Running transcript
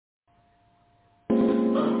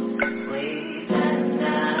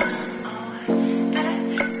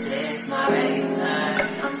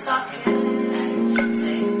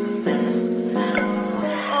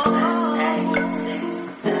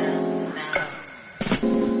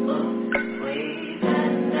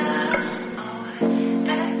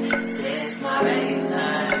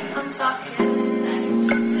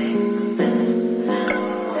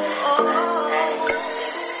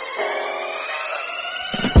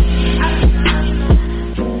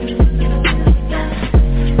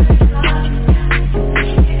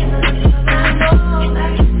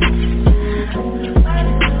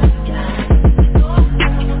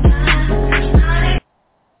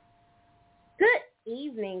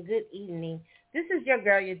evening. Good evening. This is your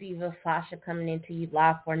girl, your diva, Sasha, coming into you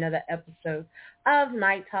live for another episode of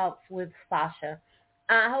Night Talks with Sasha.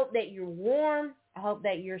 I hope that you're warm. I hope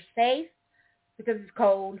that you're safe because it's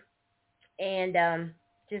cold, and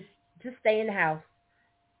just stay in the house.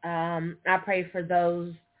 I pray for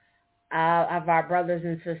those of our brothers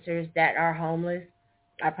and sisters that are homeless.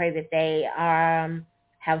 I pray that they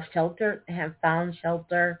have shelter, have found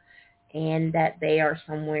shelter, and that they are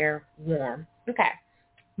somewhere warm. Okay.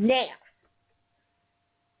 Now,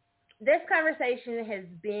 this conversation has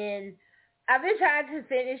been, I've been trying to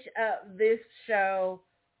finish up this show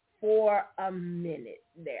for a minute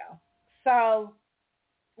now. So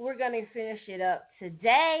we're going to finish it up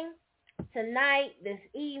today, tonight, this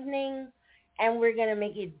evening, and we're going to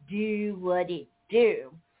make it do what it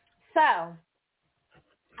do. So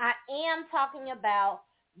I am talking about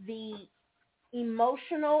the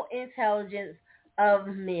emotional intelligence of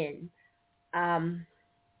men.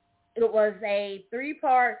 It was a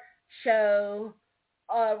 3-part show.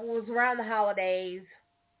 It was around the holidays.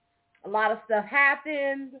 A lot of stuff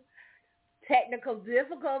happened. Technical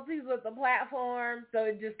difficulties with the platform, so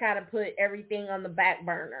it just kind of put everything on the back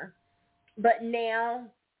burner. But now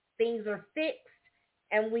things are fixed,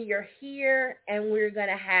 and we are here, and we're going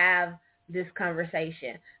to have this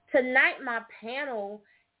conversation. Tonight, my panel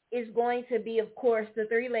is going to be, of course, the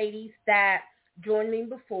 3 ladies that joined me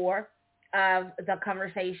before the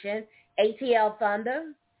conversation.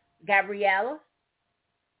 ATLThuda, Gabriella.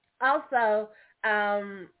 Also,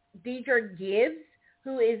 Ms Gibbs,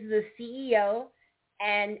 who is the CEO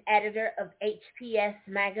and editor of HPS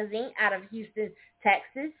Magazine out of Houston,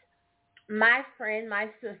 Texas. My friend, my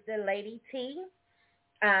sister, Lady T,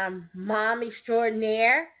 mom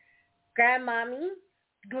extraordinaire, grandmommy,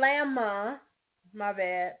 grandma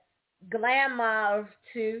of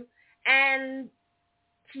 2, and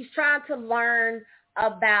she's trying to learn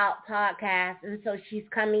about podcasts, and so she's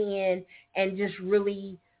coming in and just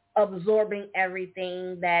really absorbing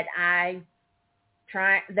everything that I'm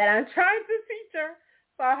trying to teach her.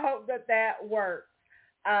 So I hope that works.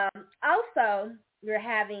 Also, we're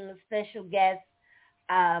having a special guest,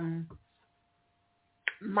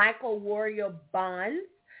 Michael Warrior Bonds.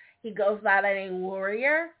 He goes by the name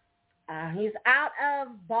Warrior. He's out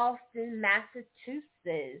of Boston,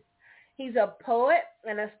 Massachusetts. He's a poet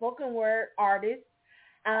and a spoken word artist,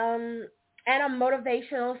 and a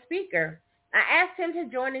motivational speaker. I asked him to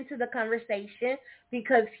join into the conversation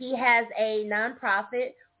because he has a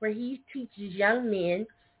nonprofit where he teaches young men.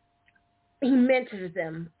 He mentors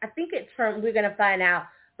them. I think it's from, we're going to find out,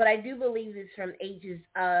 but I do believe it's from ages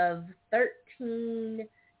of 13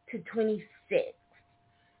 to 26.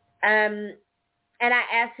 And I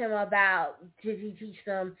asked him about, did he teach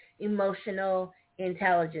them emotional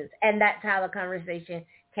intelligence? And that's how the conversation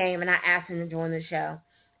came, and I asked him to join the show.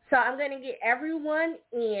 So I'm going to get everyone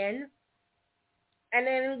in and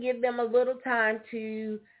then give them a little time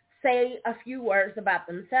to say a few words about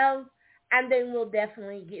themselves, and then we'll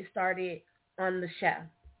definitely get started on the show.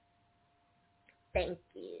 Thank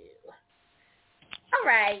you. All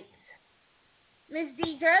right. Ms.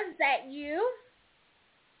 Dee Gibbs, is that you?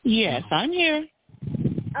 Yes, I'm here.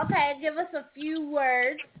 Okay, give us a few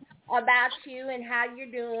words about you and how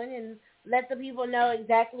you're doing, and let the people know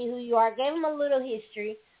exactly who you are. Give them a little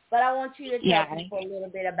history, but I want you to tell people a little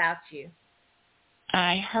bit about you.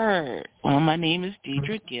 I heard. Well, my name is Ms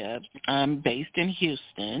Dee Gibbs. I'm based in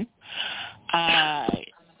Houston.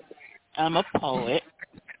 I'm a poet,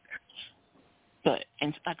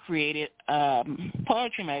 and I created a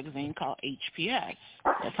poetry magazine called HPS.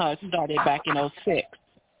 That's how it started back in 2006.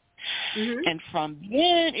 Mm-hmm. And from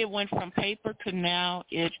then, it went from paper to now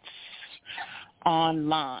it's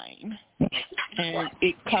online. And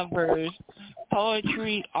it covers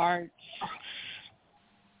poetry, arts,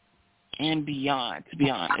 and beyond, to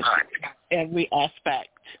be honest. Every aspect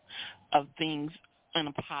of things in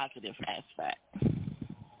a positive aspect.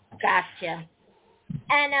 Gotcha.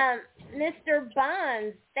 And Mr.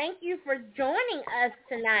 Bonds, thank you for joining us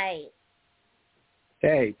tonight.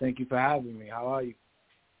 Hey, thank you for having me. How are you?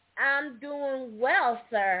 I'm doing well,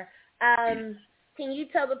 sir. Can you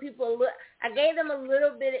tell the people a little? I gave them a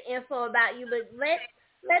little bit of info about you, but let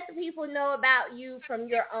the people know about you from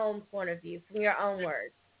your own point of view, from your own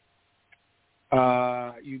words.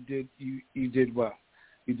 You did well.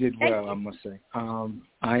 You did well, I must say.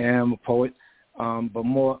 I am a poet, but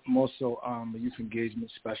more so a youth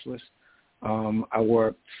engagement specialist. I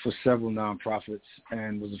worked for several nonprofits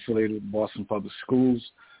and was affiliated with Boston Public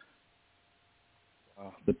Schools.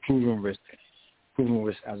 The proven risk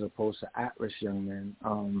as opposed to at-risk young men,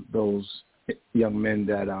 those young men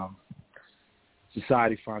that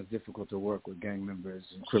society finds difficult to work with gang members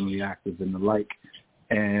and criminally active and the like.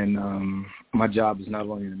 And my job is not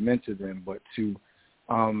only to mentor them, but to,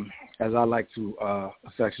 as I like to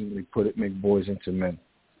affectionately put it, make boys into men.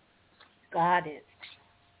 Got it.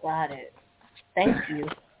 Thank you.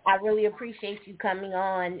 I really appreciate you coming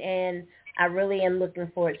on, and I really am looking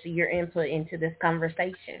forward to your input into this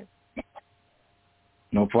conversation.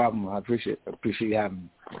 No problem. I appreciate you having me.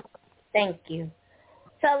 Thank you.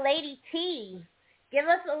 So, Lady T, give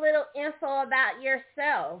us a little info about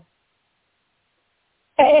yourself.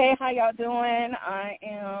 Hey, how y'all doing? I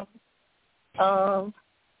am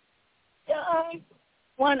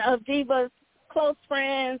one of Diva's close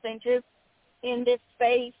friends and just in this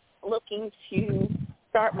space looking to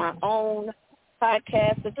start my own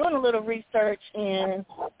podcast. So doing a little research and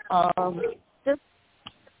just,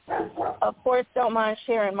 of course, don't mind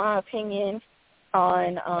sharing my opinion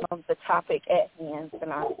on the topic at hand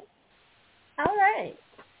tonight. All right.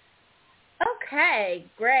 Okay,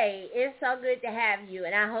 great. It's so good to have you,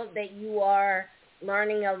 and I hope that you are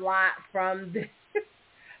learning a lot from this.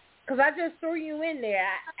 Because I just threw you in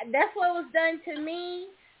there. That's what was done to me.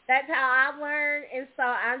 That's how I learned, and so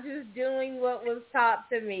I'm just doing what was taught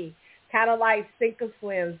to me. Kind of like sink or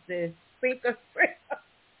swim, sis. Sink or swim.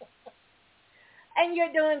 And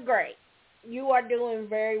you're doing great. You are doing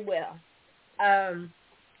very well.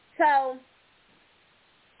 So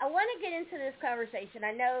I want to get into this conversation.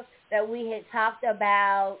 I know that we had talked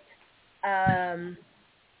about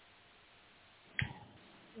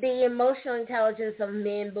the emotional intelligence of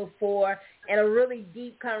men before in a really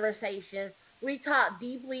deep conversation. We talked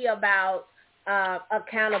deeply about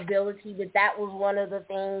accountability, that was one of the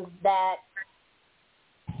things that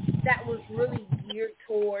was really geared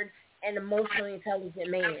toward an emotionally intelligent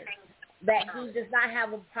man, that he does not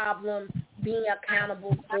have a problem being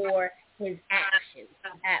accountable for his actions,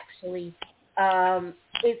 actually.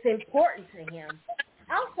 It's important to him.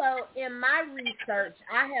 Also, in my research,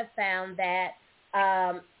 I have found that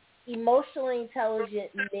emotionally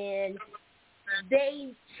intelligent men,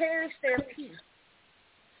 they cherish their peace.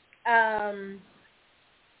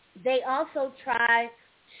 They also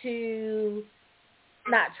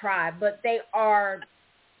but they are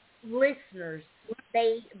listeners.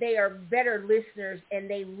 They are better listeners, and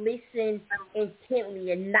they listen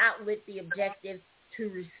intently and not with the objective to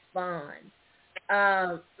respond.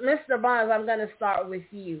 Mr. Bonds, I'm going to start with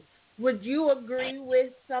you. Would you agree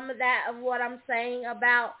with some of that of what I'm saying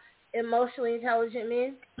about emotionally intelligent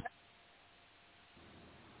men?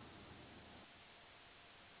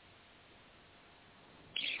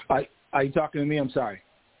 Are you talking to me? I'm sorry.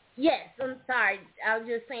 Yes, I'm sorry. I was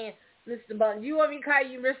just saying, Mr. Bonds. Do you want me to call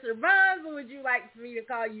you Mr. Bonds, or would you like for me to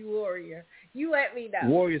call you Warrior? You let me know.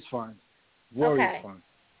 Warrior's fine. Warrior's fine.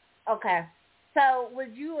 Okay. So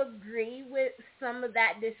would you agree with some of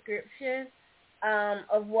that description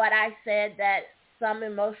of what I said, that some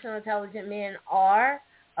emotional intelligent men are,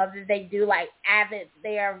 or that they do, like avid,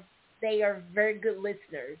 they are very good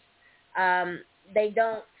listeners. They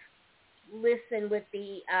don't listen with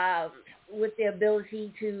the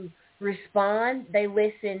ability to respond. They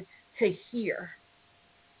listen to hear.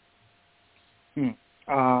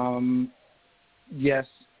 Yes,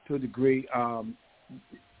 to a degree.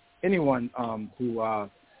 Anyone who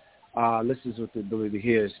listens with the ability to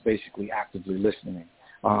hear is basically actively listening.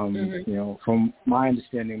 You know, from my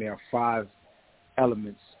understanding, there are 5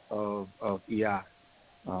 elements of EI.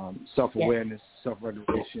 Self-awareness,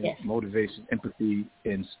 self-regulation, motivation, empathy,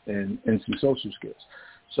 and some social skills.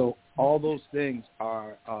 So all those things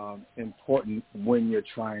are important when you're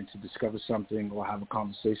trying to discover something or have a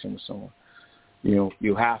conversation with someone. You know,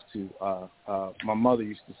 you have to. My mother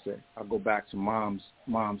used to say, I'll go back to mom's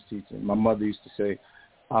teaching. My mother used to say,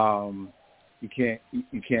 you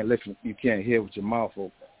can't listen, you can't hear with your mouth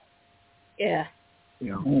open. Yeah.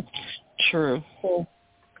 You know. True. Cool.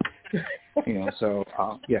 You know, so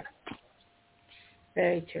yeah.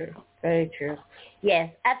 Very true. Very true. Yes,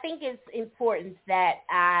 I think it's important that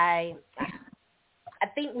I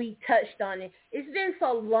think we touched on it. It's been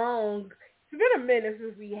so long. It's been a minute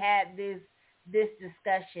since we had this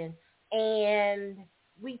discussion, and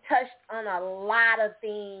we touched on a lot of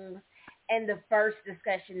things in the first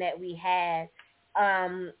discussion that we had.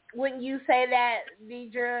 Wouldn't you say that,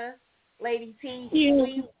 Deidre, Lady T?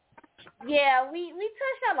 Yeah. We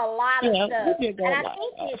touched on a lot of stuff, and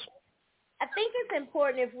I think it's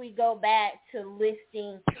important if we go back to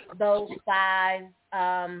listing those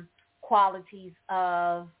 5 qualities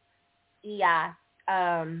of EI.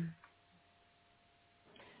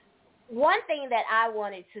 One thing that I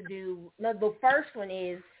wanted to do, the first one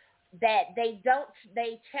is that they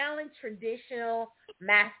challenge traditional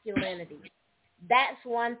masculinity. that's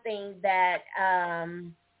one thing that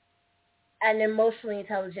an emotionally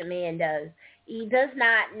intelligent man does. He does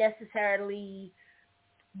not necessarily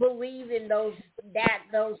believe in those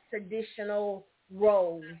traditional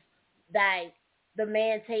roles, like the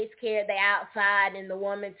man takes care of the outside and the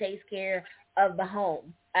woman takes care of the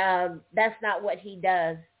home. That's not what he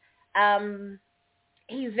does.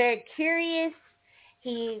 He's very curious.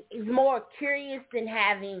 He's more curious than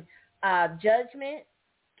having judgment.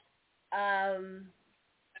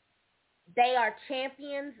 They are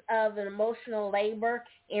champions of an emotional labor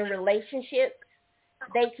in relationships.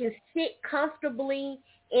 They can sit comfortably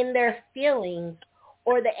in their feelings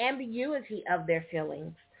or the ambiguity of their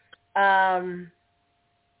feelings,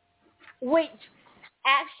 which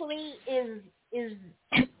actually is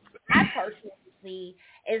I personally see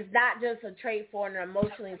is not just a trait for an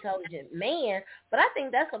emotionally intelligent man, but I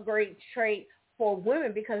think that's a great trait for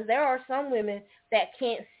women, because there are some women that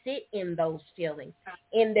can't sit in those feelings,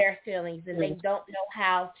 in their feelings, and they don't know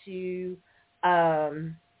how to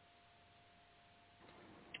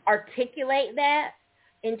articulate that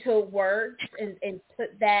into words and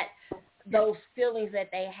put those feelings that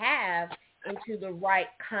they have into the right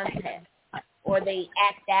context, or they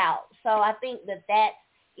act out. So I think that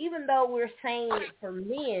even though we're saying it for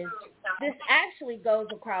men, this actually goes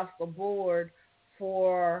across the board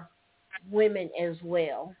for women as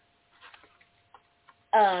well.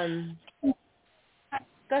 Go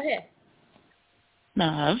ahead. No,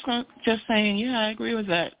 I was just saying, yeah, I agree with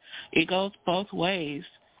that. It goes both ways.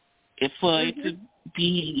 If for it to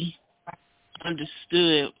be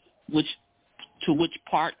understood which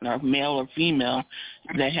partner, male or female,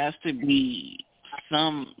 there has to be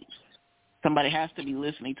somebody has to be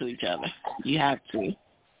listening to each other. You have to.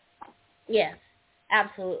 Yes,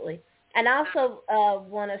 absolutely. And I also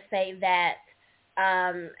want to say that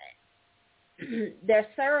their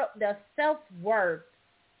self-worth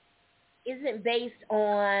isn't based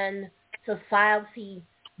on society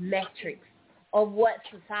metrics or what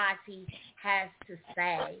society has to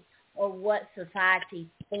say or what society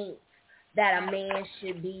thinks that a man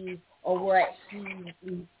should be or what he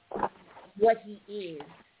is.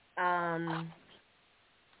 And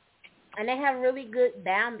they have really good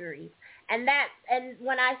boundaries. And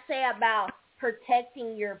when I say about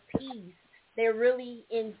protecting your peace, they're really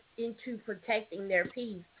into protecting their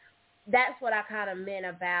peace. That's what I kind of meant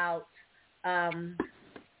about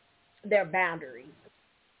their boundaries.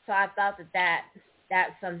 So I thought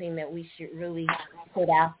that's something that we should really put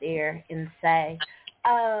out there and say.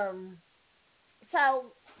 So,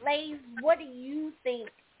 ladies, what do you think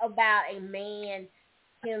about a man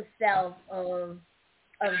himself of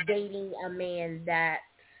dating a man that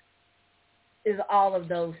is all of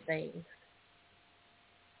those things?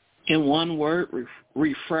 In one word,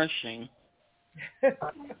 refreshing.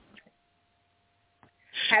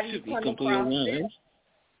 Have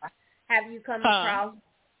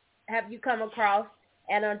you come across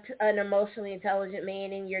an emotionally intelligent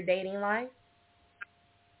man in your dating life?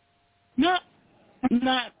 Not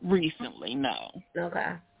recently, no.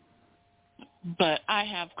 Okay. But I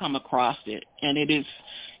have come across it, and it is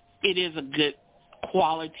a good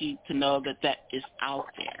quality to know that is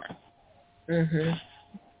out there. Mhm.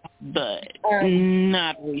 But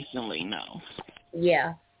not recently, no.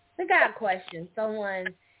 Yeah. I got a question.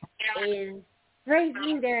 Someone is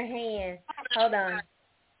raising their hand. Hold on.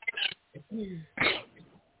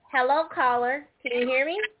 Hello, caller. Can you hear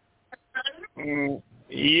me?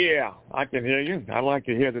 Yeah, I can hear you. I'd like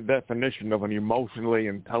to hear the definition of an emotionally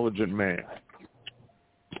intelligent man.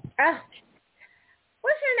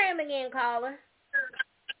 What's your name again, caller?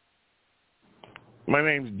 My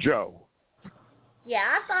name's Joe. Yeah,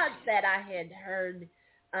 I thought that I had heard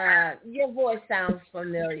your voice sounds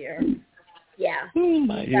familiar. Yeah. You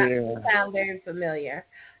sound very familiar.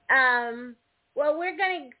 Well, we're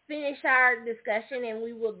going to finish our discussion, and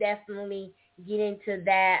we will definitely get into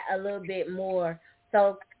that a little bit more.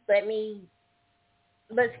 So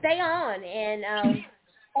let's stay on, and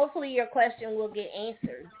hopefully your question will get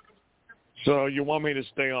answered. So you want me to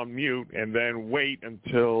stay on mute and then wait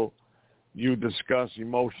until you discuss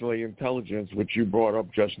emotionally intelligence, which you brought up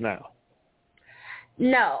just now?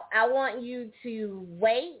 No, I want you to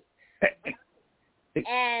wait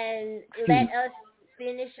and let us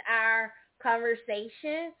finish our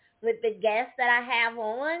conversation with the guest that I have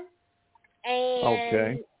on.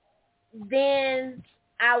 And then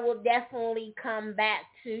I will definitely come back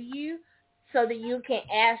to you so that you can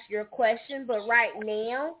ask your question. But right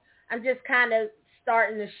now, I'm just kind of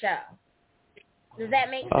starting the show. Does that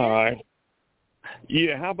make sense? All right.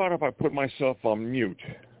 Yeah, how about if I put myself on mute?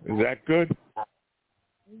 Is that good?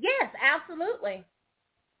 Yes, absolutely.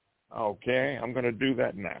 Okay, I'm going to do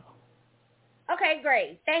that now. Okay,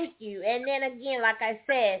 great. Thank you. And then again, like I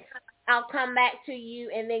said, I'll come back to you,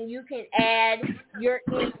 and then you can add your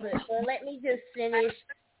input. So let me just finish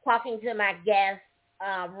talking to my guest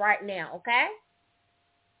right now, okay?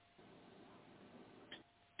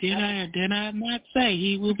 Did I not say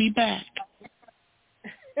he will be back?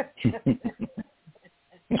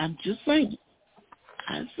 I'm just saying.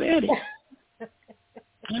 I said it.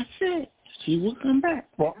 I said he will come back.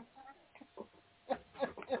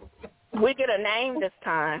 We get a name this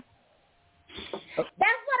time. That's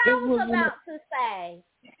what I was about to say.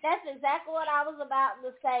 That's exactly what I was about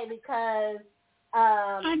to say, because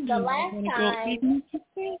the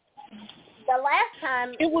last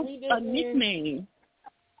time it was we didn't, a nickname.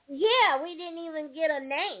 Yeah, we didn't even get a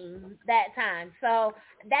name that time. So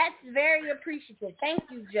that's very appreciative. Thank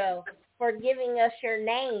you, Joe, for giving us your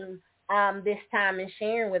name this time and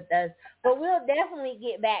sharing with us. But we'll definitely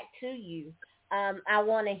get back to you. I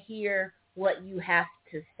want to hear what you have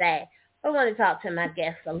to say. I want to talk to my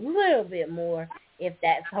guests a little bit more, if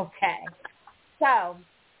that's okay. So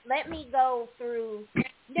let me go through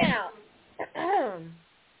now.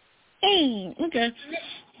 Okay.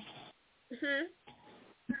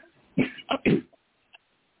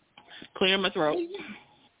 Clear my throat.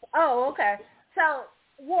 Oh, okay. So,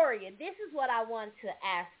 Warrior, this is what I want to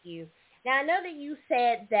ask you. Now, I know that you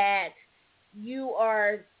said that you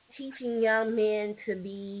are teaching young men to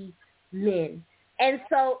be men. And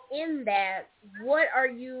so in that, what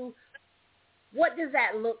does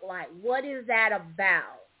that look like? What is that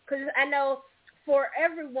about? Because I know for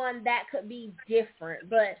everyone that could be different,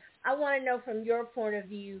 but I want to know from your point of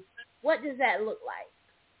view, what does that look like?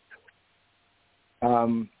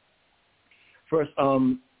 First,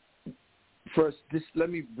 just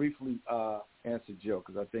let me briefly answer Joe,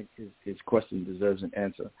 because I think his question deserves an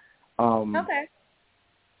answer. Okay.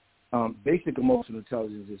 Basic emotional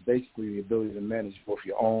intelligence is basically the ability to manage both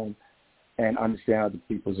your own and understand other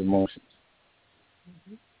people's emotions.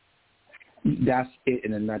 Mm-hmm. That's it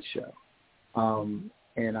in a nutshell.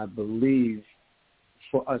 And I believe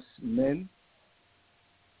for us men,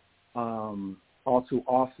 all too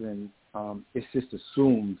often, it's just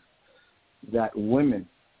assumed that women,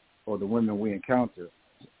 or the women we encounter,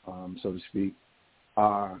 so to speak,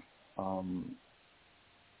 are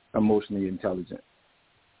emotionally intelligent.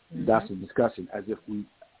 Mm-hmm. That's a discussion as if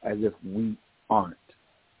we aren't.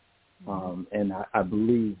 And I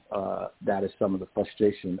believe that is some of the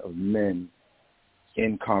frustration of men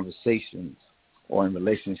in conversations or in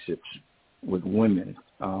relationships with women.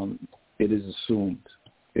 It is assumed.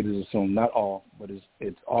 Not all, but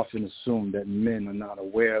it's often assumed that men are not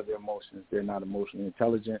aware of their emotions. They're not emotionally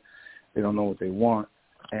intelligent. They don't know what they want,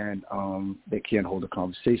 and they can't hold a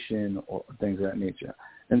conversation or things of that nature.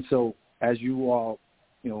 And so, as you all,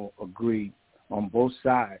 agree on both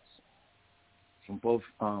sides, from both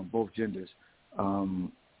genders,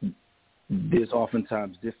 there's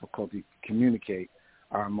oftentimes difficulty to communicate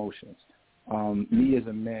our emotions. Me as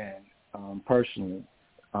a man, personally,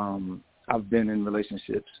 I've been in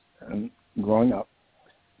relationships growing up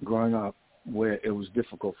where it was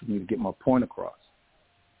difficult for me to get my point across.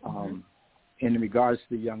 In regards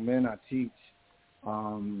to the young men I teach,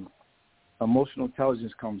 emotional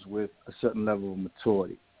intelligence comes with a certain level of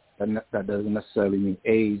maturity. That doesn't necessarily mean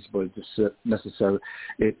age, but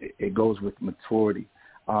it goes with maturity.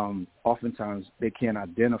 Oftentimes they can't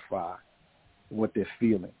identify what they're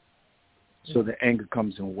feeling, so the anger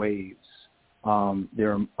comes in waves.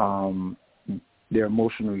 Their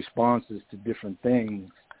emotional responses to different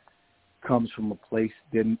things comes from a place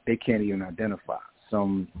they can't even identify.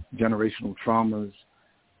 Some generational traumas,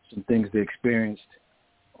 some things they experienced,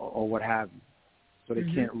 or what have you. So they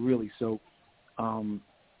can't really. So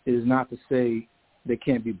it is not to say they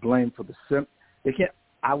can't be blamed for the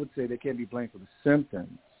I would say they can't be blamed for the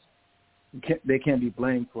symptoms. They can't be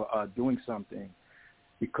blamed for doing something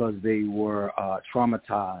because they were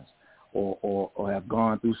traumatized or have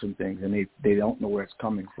gone through some things, and they don't know where it's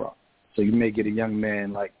coming from. So you may get a young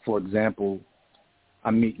man, like, for example,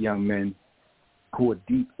 I meet young men who are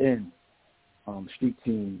deep in street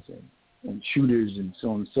teams and shooters and so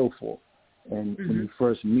on and so forth. And when you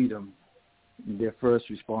first meet them, their first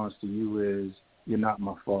response to you is, "You're not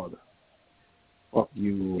my father. Fuck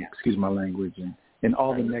you," excuse my language, and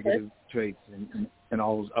all the negative traits and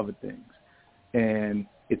all those other things. And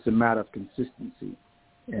it's a matter of consistency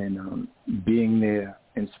and being there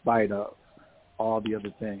in spite of all the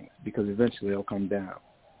other things, because eventually they'll come down.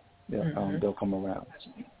 They'll come around.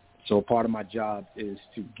 So part of my job is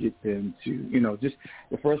to get them to, just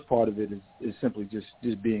the first part of it is simply just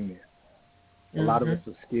being there. A lot of us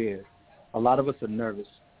are scared. A lot of us are nervous.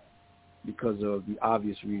 because of the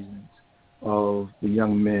obvious reasons of the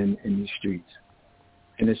young men in these streets.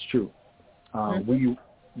 And it's true.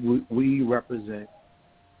 We represent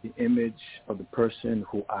the image of the person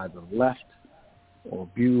who either left or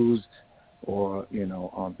abused or,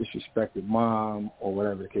 disrespected mom or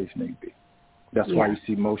whatever the case may be. That's why you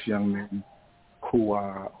see most young men who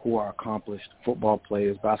are accomplished football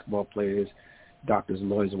players, basketball players, doctors,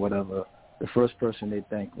 lawyers, or whatever. The first person they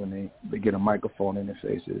think when they get a microphone in their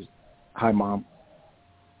face is, "Hi, Mom."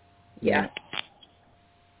 Yeah.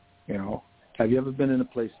 Have you ever been in a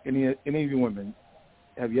place, any of you women,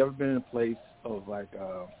 have you ever been in a place of like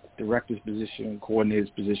a director's position, coordinator's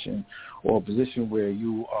position, or a position where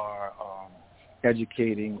you are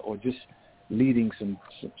educating or just leading some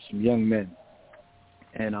young men,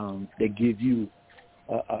 and they give you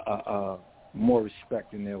more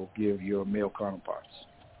respect than they will give your male counterparts?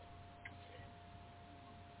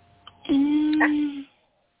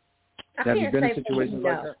 Have you been in situations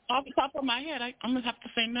like that? Off the top of my head, I'm going to have to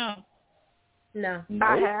say no. No.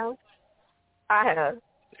 I have.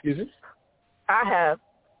 Excuse me? I have.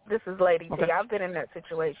 This is Lady Okay. T. I've been in that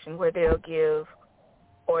situation where they'll give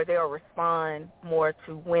or they'll respond more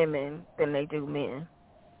to women than they do men.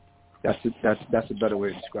 That's a better way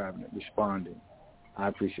of describing it, responding. I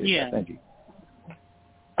appreciate that. Thank you.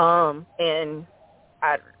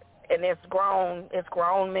 And it's grown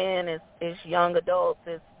men, it's young adults,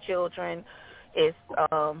 it's children, it's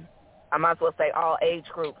I might as well say all age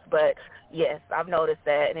groups, but yes, I've noticed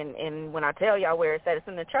that, and when I tell y'all where it's at, it's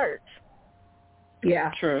in the church.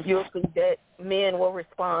 Yeah, true. You'll see that men will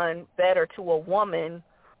respond better to a woman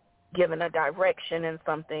given a direction in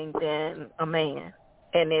something than a man.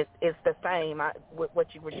 And it's the same. With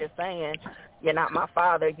what you were just saying, you're not my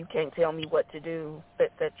father, you can't tell me what to do,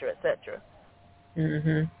 et cetera, et cetera.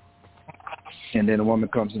 Mhm. And then a woman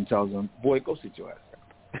comes and tells him, "Boy, go sit your ass down."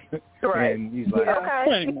 Right. And he's like,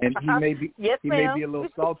 okay. And he may be a little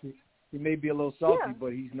salty. He may be a little salty, Yeah.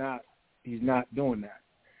 but he's not doing that.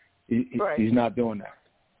 Right. He's not doing that.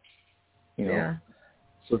 Yeah.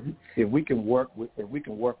 So if we can work with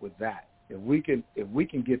that, if we can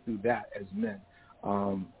get through that as men,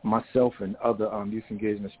 myself and other youth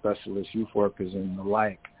engagement specialists, youth workers, and the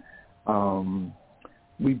like,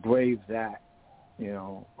 we brave that,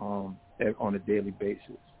 on a daily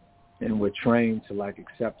basis, and we're trained to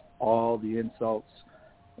accept all the insults,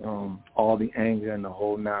 all the anger, and the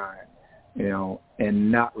whole nine,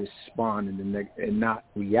 and not respond and not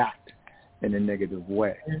react in a negative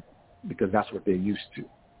way, because that's what they're used to.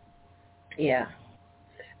 Yeah.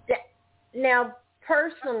 Now,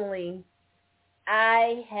 personally,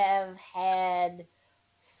 I have had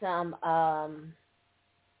some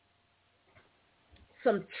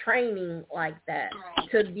training like that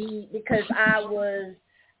because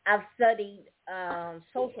I've studied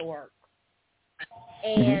social work,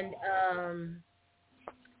 and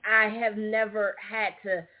I have never had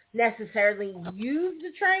to necessarily use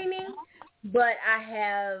the training, but I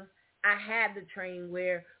had the training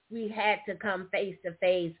where we had to come face to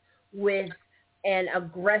face with an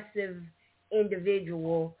aggressive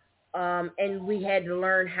individual, and we had to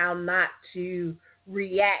learn how not to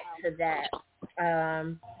react to that.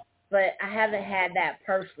 But I haven't had that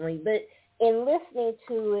personally. But in listening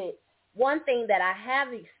to it, one thing that I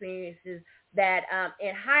have experienced is that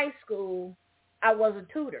in high school, I was a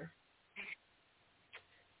tutor.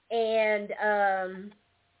 And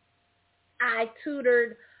I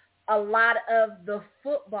tutored a lot of the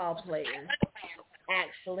football players,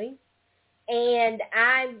 actually. And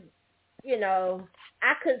I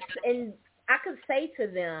could say to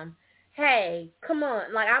them, "Hey, come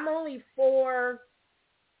on! I'm only 4'6",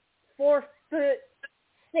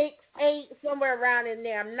 8", somewhere around in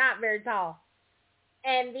there. I'm not very tall."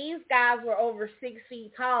 And these guys were over 6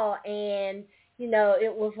 feet tall, and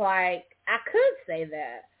it was I could say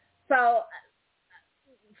that. So,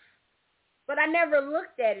 but I never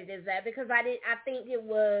looked at it as that because I think it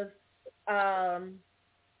was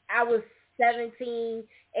I was 17,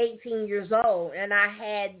 18 years old, and I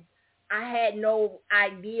had no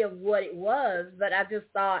idea what it was, but I just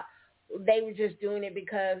thought they were just doing it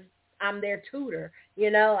because I'm their tutor.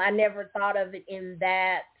 I never thought of it in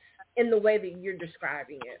the way that you're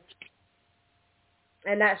describing it.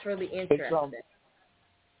 And that's really interesting.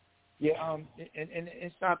 And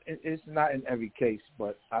it's not in every case,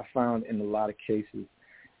 but I found in a lot of cases,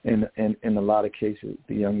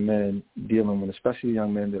 the young men dealing with, especially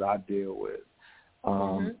young men that I deal with,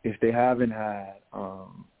 if they haven't had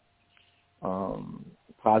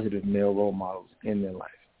positive male role models in their life,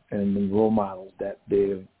 and the role models that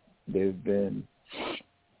they've been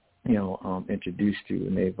introduced to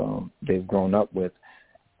and they've grown up with,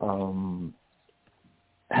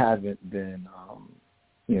 haven't been,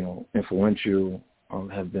 influential,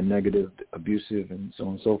 have been negative, abusive, and so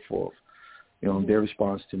on and so forth. Their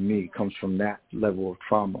response to me comes from that level of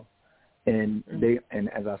trauma. And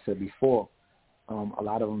as I said before, a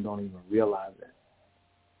lot of them don't even realize it,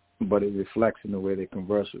 but it reflects in the way they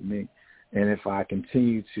converse with me. And if I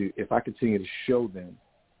continue to show them,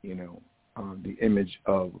 the image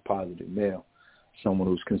of a positive male, someone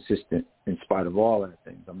who's consistent in spite of all that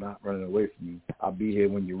things, I'm not running away from you. I'll be here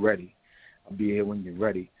when you're ready. If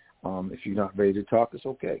you're not ready to talk, it's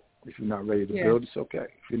okay. If you're not ready to build, it's okay.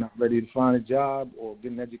 If you're not ready to find a job or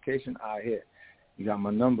get an education, I hear. You got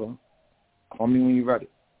my number. Call me when you're ready.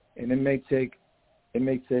 And it may take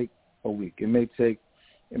a week. It may take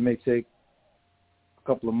a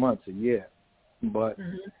couple of months, a year. But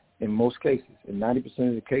in most cases, in 90%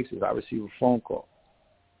 of the cases, I receive a phone call.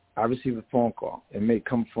 It may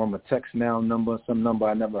come from a text now number, some number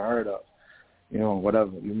I never heard of,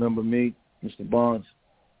 whatever. You remember me, Mr. Barnes?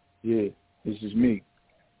 Yeah, this is me.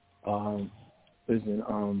 Listen,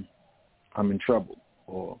 I'm in trouble,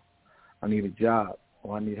 or I need a job,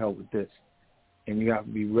 or I need help with this. And you have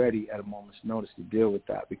to be ready at a moment's notice to deal with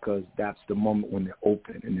that, because that's the moment when they're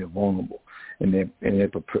open and they're vulnerable and they're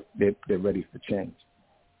ready for change.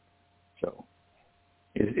 So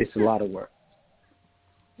it's a lot of work.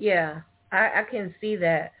 Yeah, I can see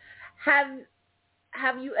that.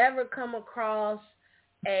 Have you ever come across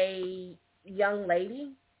a young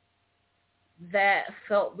lady that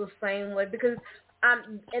felt the same way? Because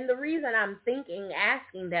and the reason I'm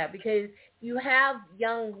asking that, because you have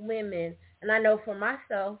young women, and I know for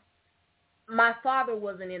myself, my father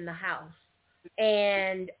wasn't in the house,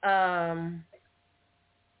 and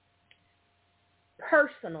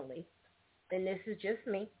personally, and this is just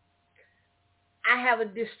me, I have a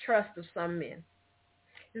distrust of some men.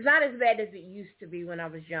 It's not as bad as it used to be when I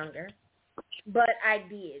was younger, but I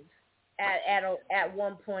did at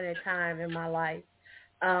one point in time in my life,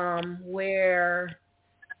 where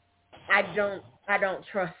I don't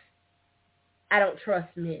trust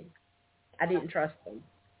men. I didn't trust them,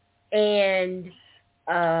 and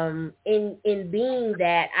in being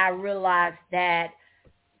that, I realized that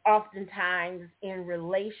oftentimes in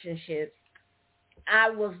relationships, I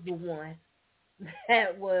was the one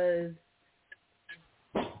that was,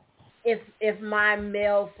 if my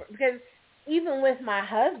male, because even with my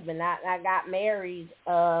husband, I got married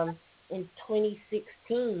in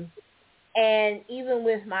 2016, and even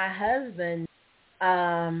with my husband,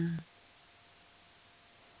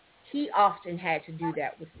 he often had to do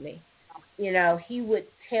that with me. He would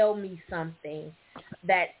tell me something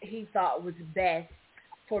that he thought was best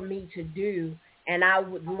for me to do, and I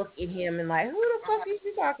would look at him and like, who the fuck is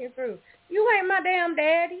you talking through? You ain't my damn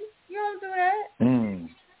daddy. You don't do that.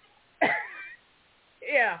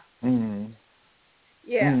 Yeah.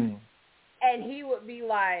 Yeah. And he would be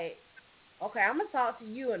like, okay, I'm going to talk to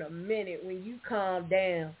you in a minute when you calm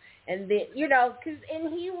down. And then,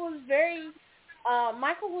 and he was very,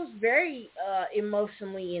 Michael was very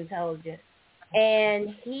emotionally intelligent.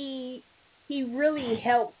 And he really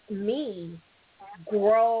helped me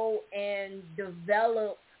grow and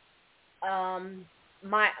develop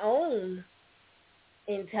my own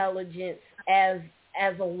intelligence as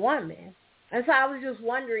a woman. And so I was just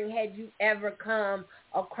wondering, had you ever come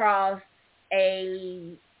across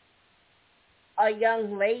a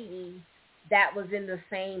young lady that was in the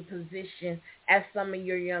same position as some of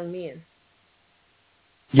your young men?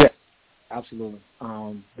 Yes, absolutely.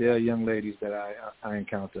 There are young ladies that I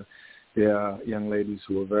encounter. There are young ladies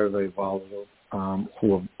who are very, very volatile,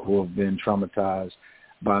 who have been traumatized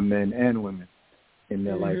by men and women in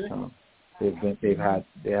their lifetime. They had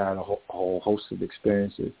a whole host of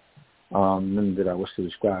experiences, none that I wish to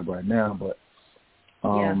describe right now, but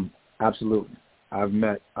absolutely, I've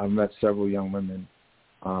met several young women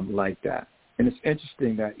like that, and it's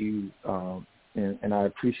interesting that you and I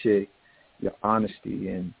appreciate your honesty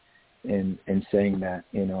in saying that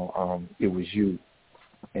it was you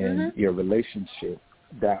and your relationship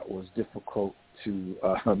that was difficult to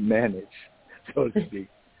manage, so to speak.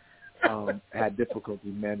 Had difficulty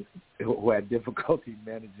managing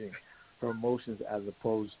her emotions as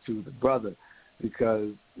opposed to the brother,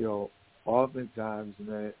 because oftentimes,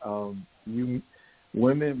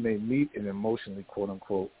 women may meet an emotionally quote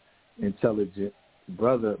unquote intelligent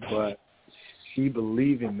brother, but she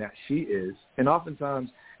believing that she is, and oftentimes,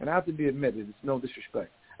 and I have to be admitted, it's no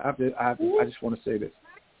disrespect. I just want to say this.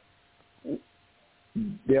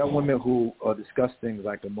 There are women who discuss things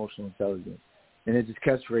like emotional intelligence, and it's just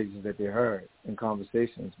catchphrases that they heard in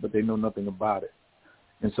conversations, but they know nothing about it.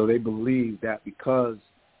 And so they believe that because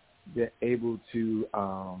they're able to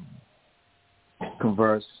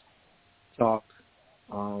converse, talk,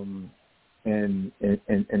 and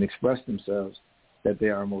express themselves, that they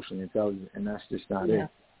are emotionally intelligent, and that's just not it.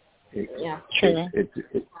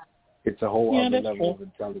 It's a whole other level of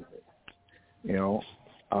intelligence, you know.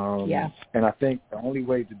 And I think the only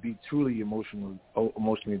way to be truly emotionally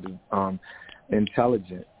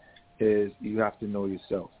intelligent is you have to know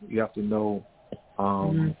yourself. You have to know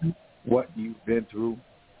what you've been through,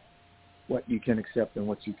 what you can accept and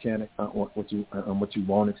what you can't, what you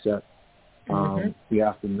won't accept. You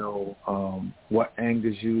have to know what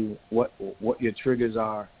angers you, what your triggers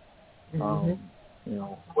are, you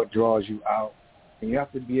know, what draws you out, and you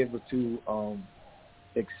have to be able to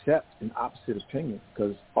accept an opposite opinion,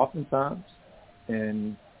 because oftentimes,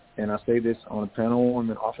 and I say this on a panel of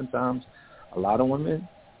women, oftentimes a lot of women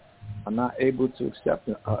are not able to accept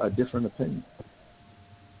a different opinion.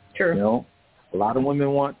 True. You know, a lot of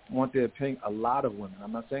women want their opinion. A lot of women.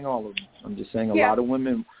 I'm not saying all of them. I'm just saying a lot of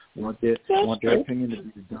women want their opinion to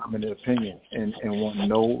be the dominant opinion and want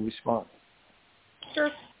no response.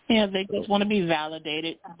 Sure. Yeah, they just want to be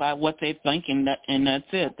validated by what they think, and that's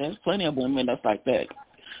it. There's plenty of women that's like that.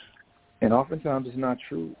 And oftentimes it's not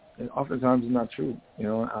true. You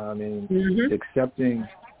know, I mean, accepting,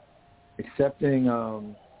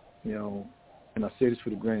 you know, and I say this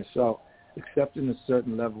with a grain of salt, accepting a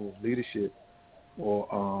certain level of leadership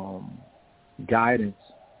or guidance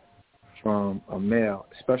from a male,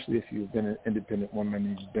 especially if you've been an independent woman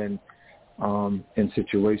and you've been in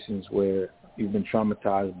situations where you've been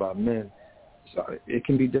traumatized by men, so it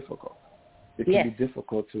can be difficult. It can be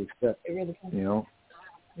difficult to accept. It really can. You know,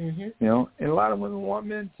 you know, and a lot of women want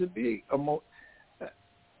men to be to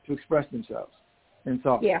express themselves and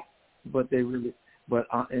talk. Yeah. But they really,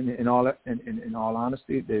 in all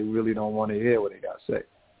honesty, they really don't want to hear what they got to say.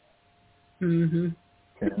 You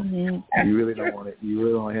know? You really don't want it. You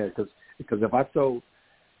really don't want to hear it, because if I told,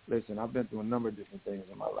 listen, I've been through a number of different things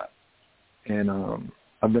in my life, and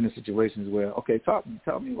I've been in situations where, okay, tell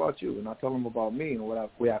me about you, and I tell them about me and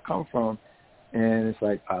where I come from, and it's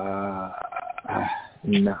like, nah.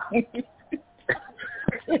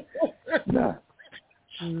 Nah.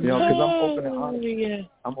 You know, because I'm open and honest. Yeah.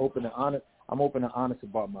 I'm open and honest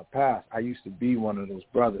about my past. I used to be one of those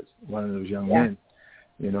brothers, one of those young men.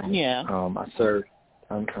 You know. Yeah. I served.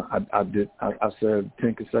 I served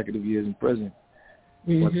 10 consecutive years in prison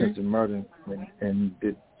for attempted murder, and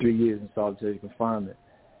did 3 years in solitary confinement.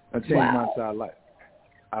 I changed my entire life.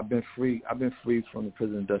 I've been free from the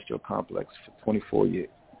prison industrial complex for 24 years.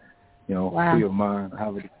 You know, free of mind. I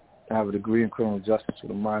have a degree in criminal justice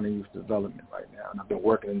with a minor in youth development right now, and I've been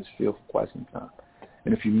working in this field for quite some time.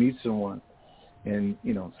 And if you meet someone, and,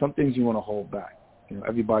 you know, some things you want to hold back. You know,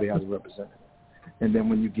 everybody has a representative. And then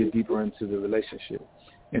when you get deeper into the relationship,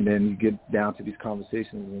 and then you get down to these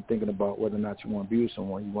conversations and thinking about whether or not you want to be with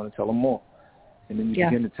someone, you want to tell them more. And then you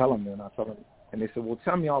begin to tell them, and I tell them, and they say, well,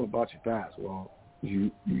 tell me all about your past. Well, you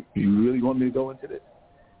really want me to go into this?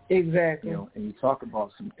 Exactly. You know, and you talk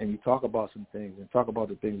about some things, and talk about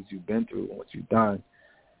the things that you've been through and what you've done.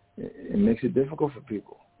 It makes it difficult for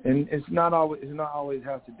people, and it's not always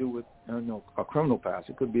has to do with, you know, a criminal past.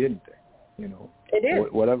 It could be anything. You know, it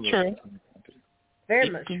is whatever. True. Very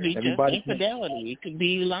much. It could be just infidelity. It could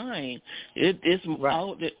be lying. It's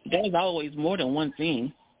there's always more than one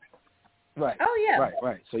thing. Right. Oh yeah.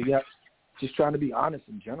 Right. So you have just trying to be honest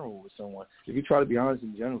in general with someone. If you try to be honest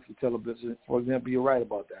in general, if you tell a person, for example, you're right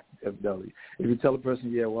about that infidelity. If you tell a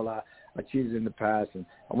person, yeah, well, I cheated in the past and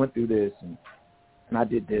I went through this and I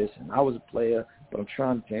did this and I was a player, but I'm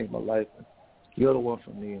trying to change my life. And you're the one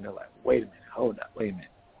for me. And they're like, wait a minute, hold up, wait a minute.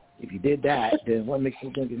 If you did that, then what makes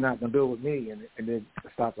you think you're not going to do it with me? And then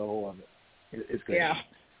it starts a whole other. It's crazy. Yeah.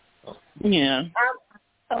 Yeah.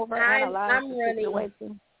 Overanalyze the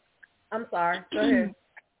situation. I'm sorry. Go ahead.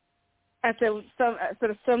 I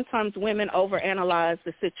said sometimes women overanalyze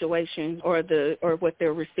the situation or what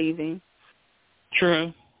they're receiving.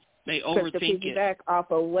 True. They overthink it. To piggyback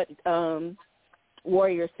off of what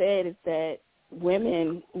Warrior said is that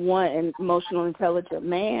women want an emotional, intelligent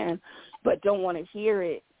man, but don't want to hear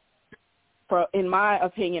it. In my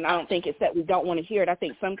opinion, I don't think it's that we don't want to hear it. I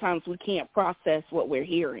think sometimes we can't process what we're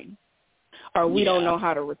hearing, or we don't know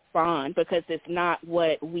how to respond because it's not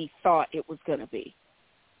what we thought it was going to be.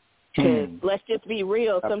 Because let's just be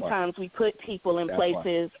real, sometimes we put people in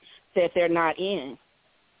places that they're not in.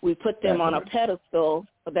 We put them on a pedestal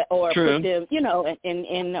or put them, you know,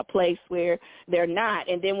 in a place where they're not.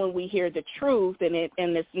 And then when we hear the truth and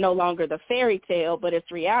it's no longer the fairy tale, but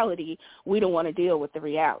it's reality, we don't want to deal with the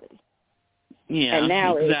reality. Yeah, and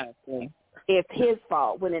now exactly. it's his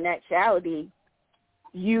fault, when in actuality,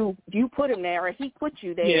 you put him there, or he put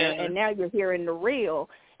you there, and now you're hearing the real,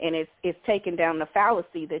 and it's taking down the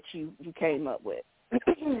fallacy that you came up with.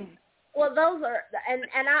 Well, those are,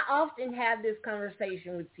 and I often have this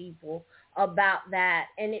conversation with people about that,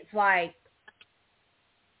 and it's like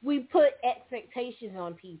we put expectations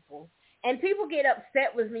on people, and people get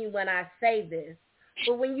upset with me when I say this,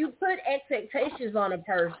 but when you put expectations on a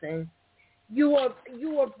person, you are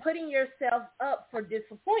putting yourself up for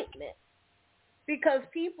disappointment, because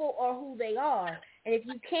people are who they are, and if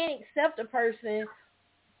you can't accept a person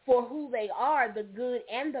for who they are, the good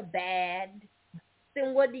and the bad,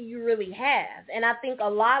 then what do you really have? And I think a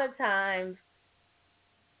lot of times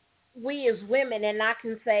we as women, and I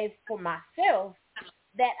can say for myself,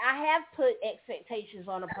 that I have put expectations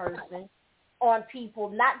on a person, on people,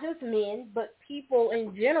 not just men, but people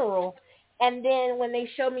in general. And then when they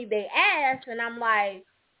show me their ass, and I'm like,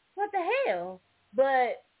 what the hell?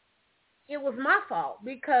 But it was my fault,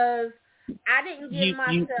 because I didn't give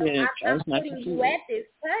myself, I'm putting you at this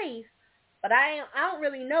place, but I don't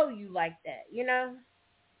really know you like that, you know?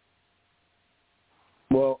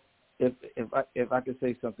 Well, if I could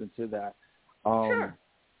say something to that, sure.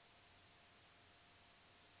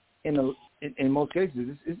 In most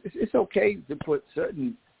cases, it's okay to put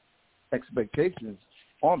certain expectations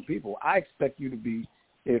on people. I expect you to be,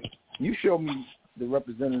 if you show me the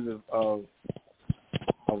representative of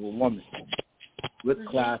a woman with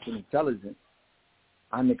class and intelligence,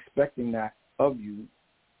 I'm expecting that of you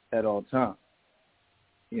at all times.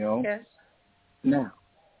 You know? Yes. Now,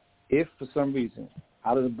 if for some reason,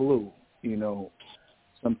 out of the blue, you know,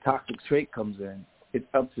 some toxic trait comes in, it's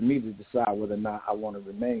up to me to decide whether or not I want to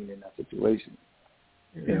remain in that situation.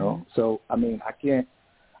 You know? So, I mean, I can't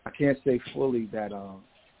say fully that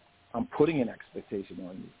I'm putting an expectation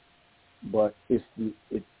on you, but it's the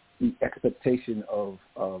expectation of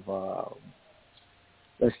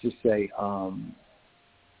let's just say of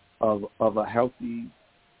a healthy,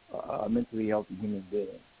 mentally healthy human being.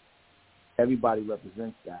 Everybody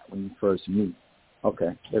represents that when you first meet.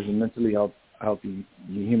 Okay, there's a mentally healthy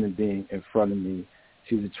human being in front of me.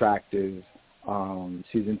 She's attractive.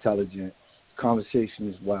 She's intelligent. Conversation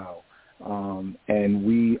is well. And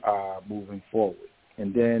we are moving forward.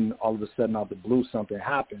 And then all of a sudden, out of the blue, something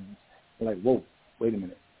happens. We're like, whoa, wait a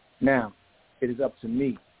minute. Now, it is up to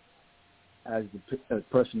me as the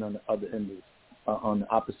person on the other end on the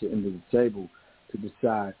opposite end of the table to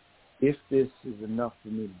decide if this is enough for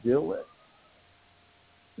me to deal with.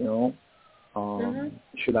 You know,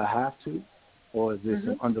 should I have to, or is there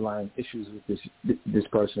some underlying issues with this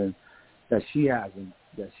person that she hasn't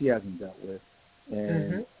dealt with,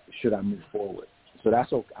 and should I move forward? So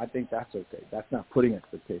that's okay. I think that's okay. That's not putting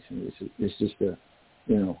expectation. It's just a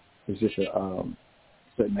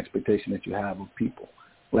certain expectation that you have of people.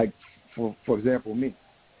 Like for example, me,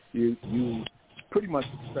 you pretty much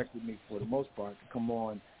expected me for the most part to come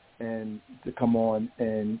on and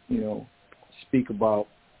you know, speak about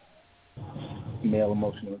male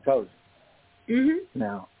emotional intelligence.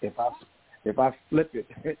 Now, if I flip it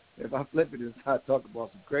and start talking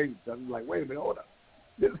about some crazy stuff, I'm like, wait a minute, hold up,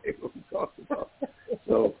 this ain't what we talking about.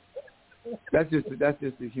 So that's just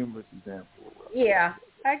a humorous example. Yeah,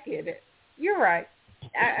 I get it. You're right.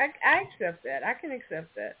 I accept that. I can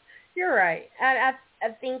accept that. You're right. I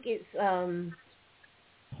think it's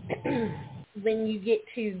when you get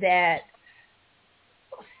to that,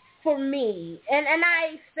 for me, and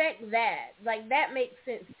I expect that, like, that makes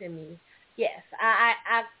sense to me. Yes,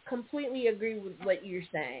 I completely agree with what you're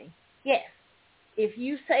saying. Yes, if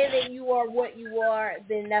you say that you are what you are,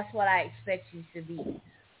 then that's what I expect you to be.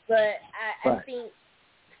 But I think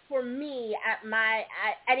for me, I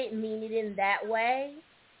didn't mean it in that way.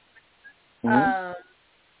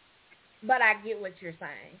 But I get what you're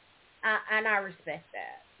saying, and I respect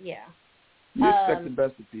that. Yeah. You expect the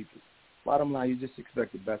best of people. Bottom line, you just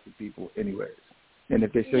expect the best of people anyways. And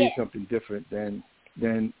if they show you something different, then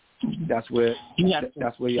that's where your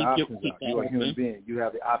options are. You're a human being. You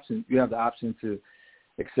have the option. You have the option to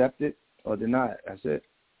accept it or deny it. That's it.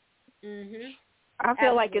 I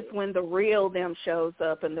feel like it's when the real them shows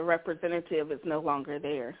up and the representative is no longer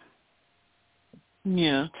there.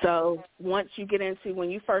 Yeah. So once you get into,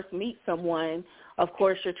 when you first meet someone, of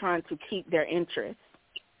course you're trying to keep their interest.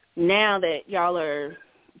 Now that y'all are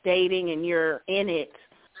dating and you're in it,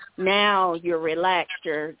 now you're relaxed,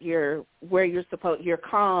 you're where you're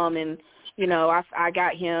calm, and you know, I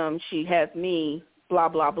got him, she has me, blah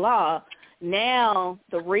blah blah. Now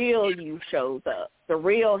the real you shows up, the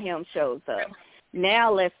real him shows up.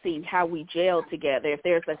 Now let's see how we gel together, if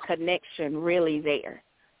there's a connection really there.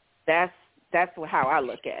 That's how I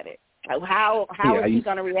look at it. How is he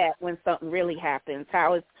going to react when something really happens?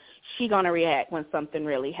 How is she going to react when something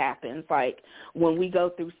really happens? Like when we go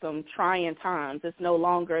through some trying times, it's no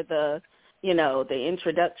longer the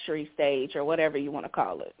introductory stage or whatever you want to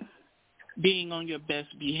call it. Being on your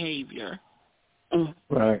best behavior.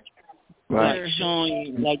 Right. Like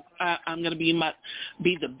showing, like I'm gonna be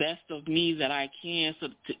the best of me that I can, so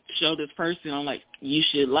to show this person, I'm like, you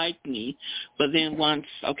should like me. But then once,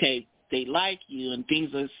 they like you and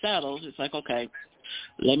things are settled, it's like, okay,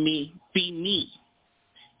 let me be me.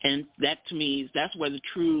 And that to me, that's where the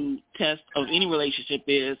true test of any relationship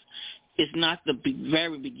is. It's not the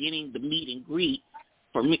very beginning, the meet and greet.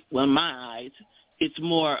 For me, in my eyes, it's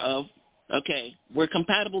more of, okay, we're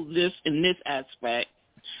compatible this in this aspect.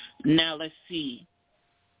 Now let's see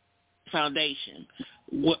foundation.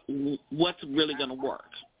 What's really going to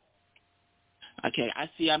work? Okay, I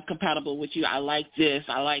see I'm compatible with you. I like this.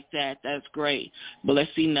 I like that. That's great. But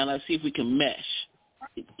let's see if we can mesh.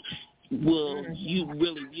 Will you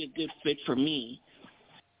really be a good fit for me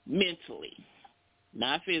mentally,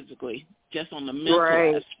 not physically, just on the mental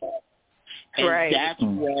aspect? And that's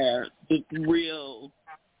where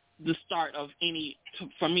the start of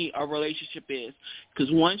for me, a relationship is.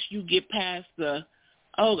 Because once you get past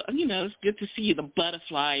it's good to see you, the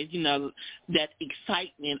butterflies, that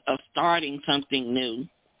excitement of starting something new,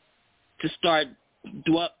 to start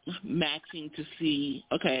matching to see,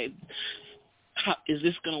 okay, how is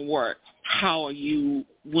this going to work? How are you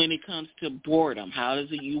when it comes to boredom? How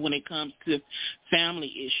is it you when it comes to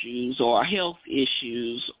family issues or health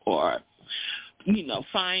issues or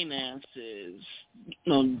finances,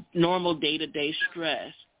 normal day-to-day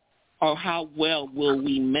stress, or how well will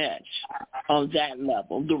we mesh on that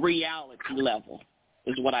level? The reality level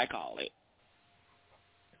is what I call it.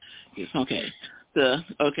 It's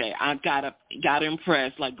I gotta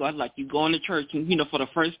impress, like God, like you going to church and for the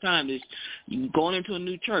first time, you going into a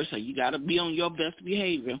new church, so you gotta be on your best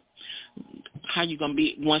behavior. How you gonna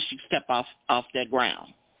be once you step off that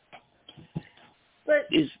ground? But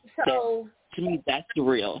to me, that's the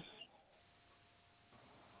real.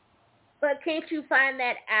 But can't you find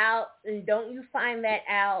that out, and don't you find that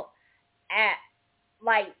out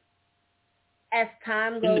as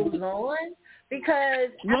time goes on?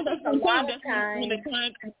 Because I think a lot of times...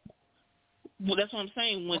 Well, that's what I'm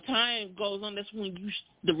saying. When time goes on, that's when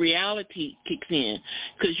the reality kicks in,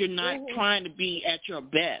 because you're not trying to be at your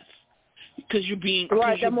best. Because you're being the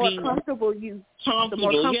more comfortable you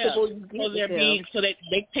get. So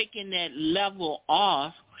they're taking that level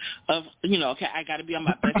off of I got to be on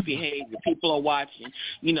my best behavior. People are watching,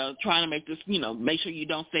 trying to make this, make sure you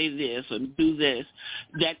don't say this or do this.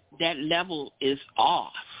 That level is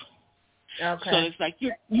off. Okay. So it's like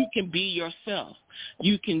you can be yourself.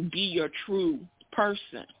 You can be your true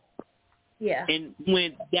person. Yeah. And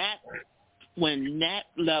when that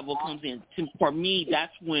level comes in, for me,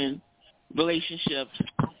 that's when relationships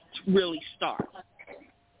really start,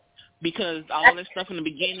 because all this stuff in the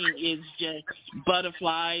beginning is just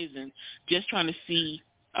butterflies and just trying to see,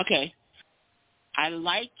 okay, I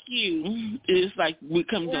like you. It's like we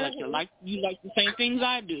come to you like the same things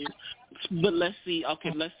I do, but let's see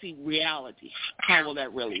reality. How will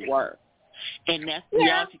that really work? And that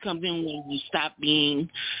reality comes in when you stop being,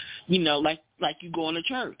 like you going to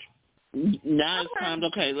church. Now it's time to,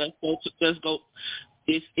 let's go.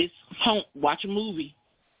 It's home. Watch a movie.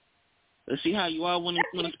 Let's see how you are when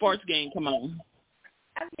a sports game come on.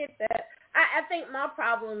 I get that. I think my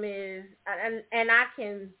problem is, and I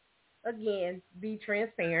can again be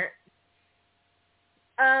transparent.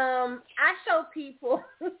 I show people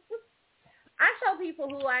who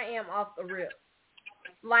I am off the rip.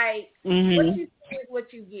 Like what you see is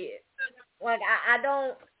what you get. Like I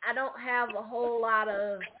don't have a whole lot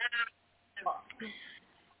of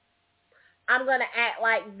I'm gonna act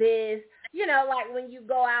like this, like when you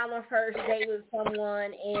go out on a first date with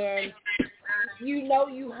someone and you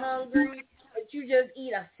hungry, but you just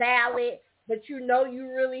eat a salad, but you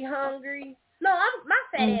really hungry. No, my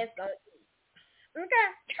fat ass gonna eat. Okay.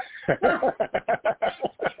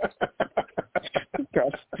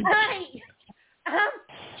 Hey,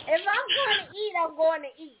 if I'm going to eat, I'm going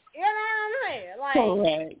to eat. You know what I'm saying? Like,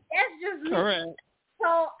 correct. That's just me. Correct. So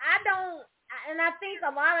I don't, and I think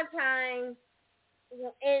a lot of times,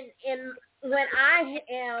 when I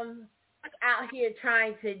am out here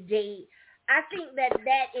trying to date, I think that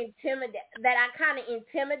I kind of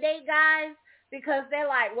intimidate guys, because they're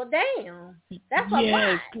like, well, damn, that's a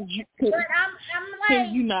lot. But I'm like,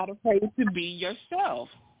 you're not afraid to be yourself.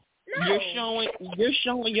 No. You're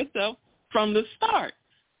showing yourself from the start.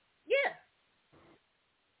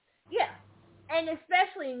 Yeah. And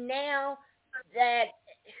especially now that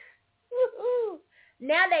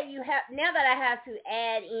Now that I have to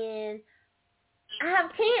add in, I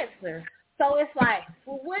have cancer. So it's like,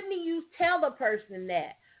 well, when do you tell the person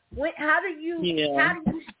that? How do you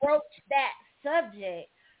broach that subject?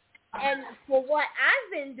 And for what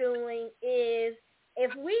I've been doing is,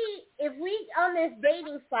 if we on this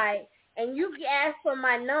dating site and you ask for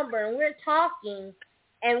my number and we're talking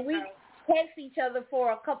and we text each other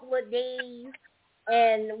for a couple of days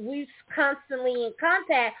and we constantly in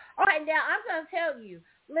contact, all right, now I'm going to tell you,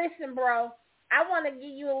 listen, bro, I want to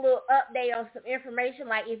give you a little update on some information.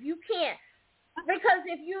 Like, if you can't, because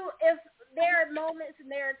if there are moments and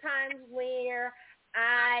there are times where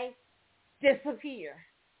I disappear.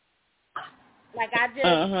 Like, I just,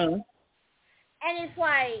 and it's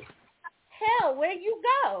like, hell, where you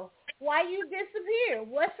go? Why you disappear?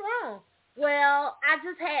 What's wrong? Well, I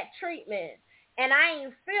just had treatment, and I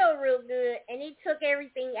ain't feel real good, and it took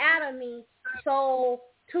everything out of me. So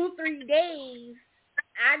 2-3 days,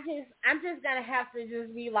 I'm just gonna have to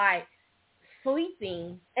just be like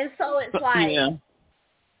sleeping, and so it's like,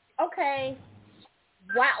 okay,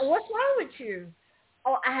 what's wrong with you?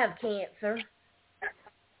 Oh, I have cancer.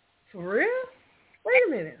 For real? Wait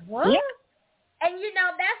a minute, what? Yeah. And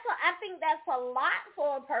I think that's a lot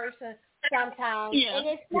for a person sometimes, and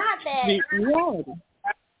it's not that.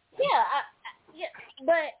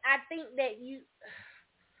 But I think that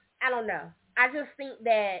I don't know. I just think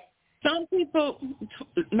that some people,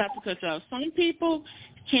 not to cut you off, some people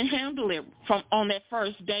can handle it from on that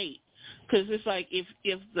first date, because it's like if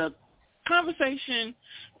the conversation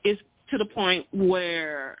is to the point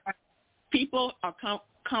where people are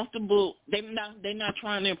comfortable, they're not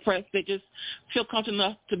trying to impress, they just feel comfortable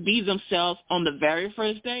enough to be themselves on the very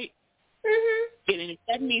first date. Mm-hmm. And if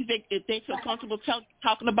that means if they feel comfortable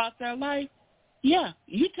talking about their life,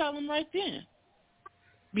 you tell them right then.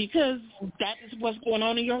 Because that is what's going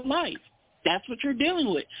on in your life. That's what you're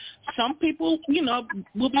dealing with. Some people,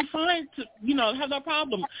 will be fine to, have no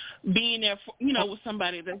problem being there, with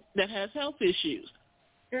somebody that has health issues.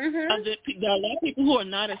 Mm-hmm. There are a lot of people who are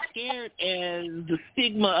not as scared as the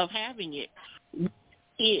stigma of having it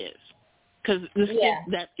is, because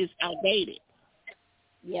that is outdated.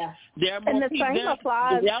 Yeah. There are more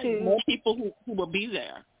people who will be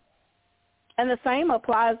there. And the same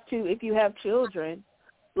applies to if you have children.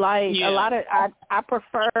 Like a lot of, I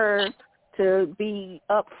prefer to be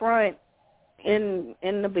upfront in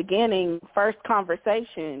the beginning, first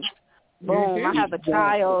conversation. Boom! I have a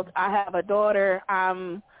child. I have a daughter.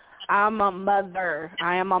 I'm a mother.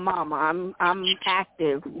 I am a mama. I'm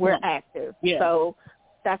active. We're active. Yeah. So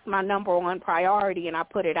that's my number one priority, and I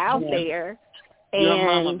put it out there. And you're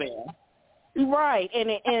a mama bear. Right,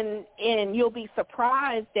 and you'll be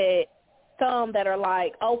surprised at some that are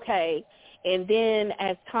like, okay. And then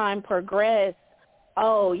as time progresses,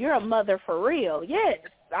 oh, you're a mother for real. Yes,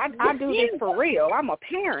 I do this for real. I'm a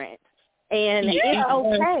parent. And it's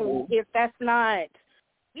okay if that's not,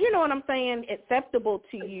 you know what I'm saying, acceptable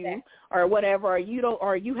to you or whatever, or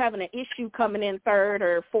you having an issue coming in third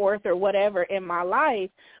or fourth or whatever in my life,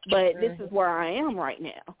 but this is where I am right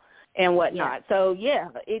now and whatnot. So,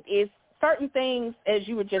 it is certain things, as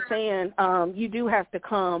you were just saying, you do have to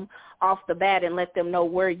come off the bat and let them know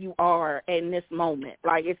where you are in this moment,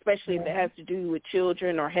 like especially if it has to do with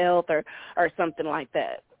children or health or something like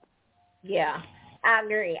that. Yeah, I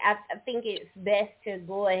agree. I think it's best to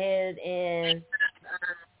go ahead and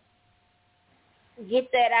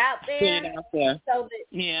get that out there. So that,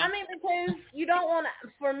 I mean, because you don't want to,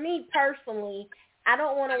 for me personally, I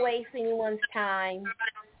don't want to waste anyone's time.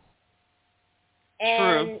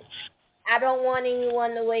 And True. I don't want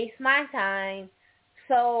anyone to waste my time.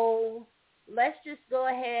 So let's just go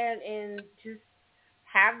ahead and just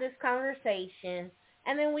have this conversation,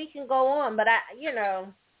 and then we can go on. But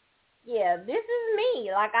this is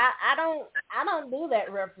me. Like I don't do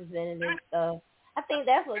that representative stuff. I think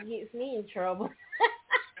that's what gets me in trouble.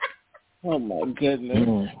 Oh my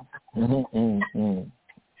goodness.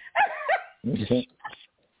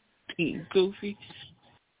 Goofy.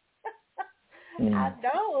 I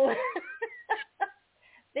don't.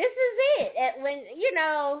 This is it. When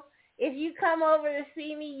if you come over to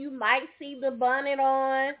see me, you might see the bonnet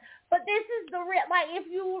on. But this is the real. Like, if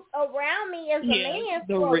you around me as a man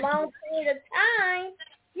for a long period of time,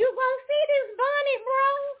 you gonna see this bonnet,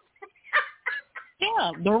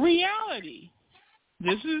 bro. The reality.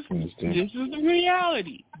 This is the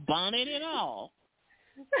reality. Bonnet and all.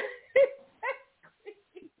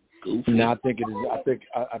 No, I think it is.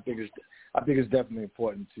 I think it's definitely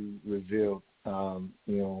important to reveal,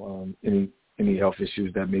 any health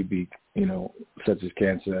issues that may be, such as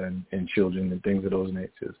cancer and children and things of those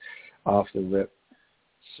natures off the rip,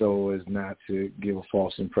 so as not to give a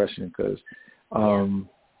false impression. Because,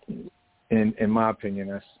 in my opinion,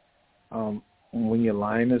 that's when you're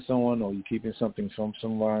lying to someone or you're keeping something from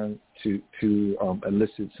someone to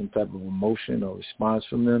elicit some type of emotion or response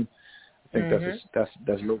from them. I think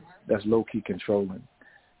that's low key controlling.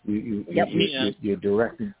 You're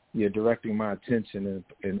directing my attention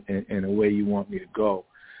in a way you want me to go,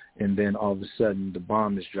 and then all of a sudden the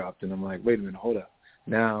bomb is dropped, and I'm like, wait a minute, hold up.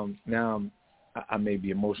 Now I may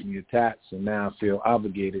be emotionally attached, and now I feel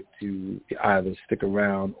obligated to either stick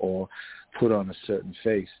around or put on a certain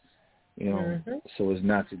face, so as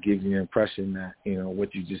not to give you the impression that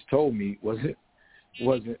what you just told me wasn't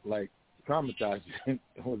like traumatizing.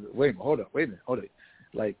 Wait a minute.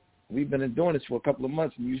 Like, we've been doing this for a couple of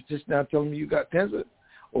months, and you just now telling me you got cancer?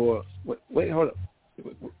 Or, wait, hold up.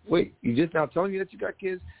 Wait, you just now telling me that you got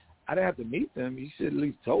kids? I didn't have to meet them. You should at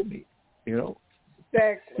least told me,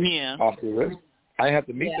 Exactly. Yeah. Off the rip. I didn't have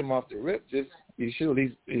to meet them off the rip. Just, you should at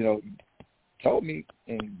least, told me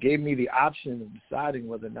and gave me the option of deciding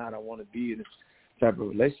whether or not I want to be in this type of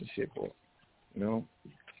relationship or,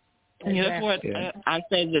 Yeah, that's what I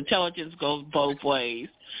say. The intelligence goes both ways.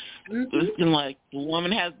 It's like the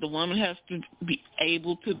woman has to be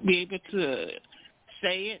able to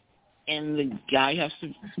say it, and the guy has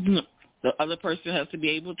to, the other person has to be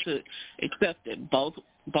able to accept it. Both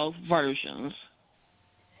versions.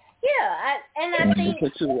 Yeah, I think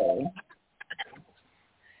it's a two-way.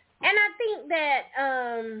 And I think that,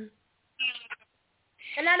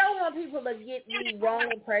 and I don't want people to get the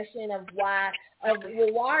wrong impression of why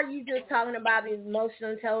are you just talking about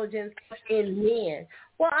emotional intelligence in men?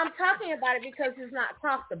 Well, I'm talking about it because it's not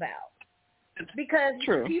talked about. Because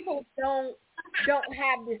people don't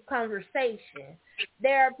have this conversation.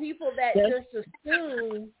 There are people that just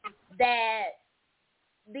assume that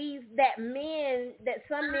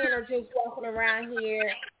some men are just walking around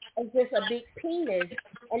here as just a big penis,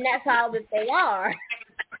 and that's all that they are.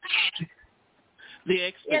 The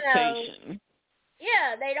expectation.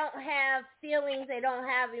 They don't have feelings, they don't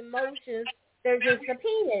have emotions. They're just a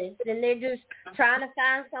penis, and they're just trying to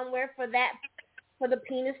find somewhere for the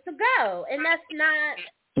penis to go, and that's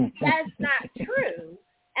not true.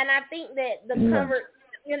 And I think that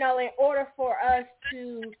in order for us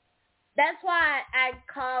to, that's why I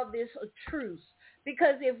call this a truce,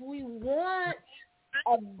 because if we want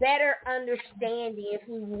a better understanding, if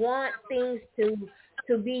we want things to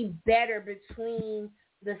be better between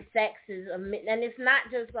the sexes, and it's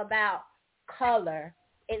not just about color,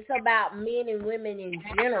 it's about men and women in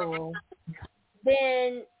general,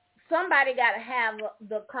 then somebody got to have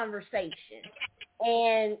the conversation.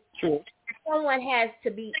 And someone has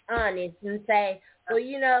to be honest and say,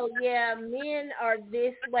 well, men are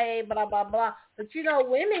this way, blah, blah, blah. But,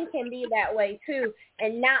 women can be that way, too,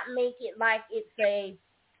 and not make it like it's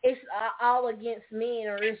all against men,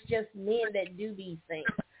 or it's just men that do these things.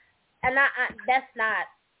 And that's not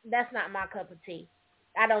my cup of tea.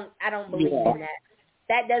 I don't believe in that.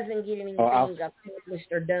 That doesn't get anything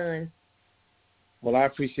accomplished or done. Well, I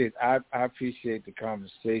appreciate the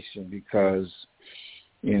conversation because,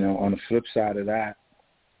 on the flip side of that,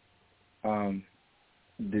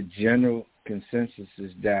 the general consensus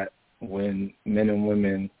is that when men and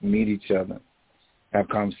women meet each other, have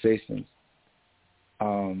conversations,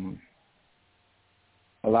 a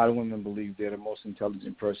lot of women believe they're the most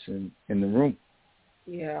intelligent person in the room.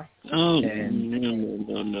 Yeah. Oh, and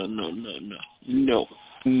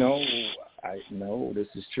No, this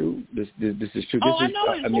is true. This is true. I know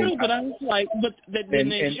it's true, but I'm like, but then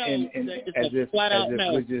they show that it's a flat out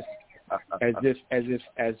no.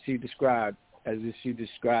 As she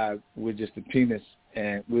described, we're just a penis,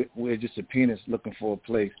 and we're just a penis looking for a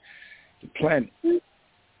place to plant it.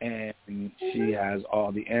 And she has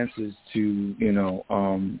all the answers to,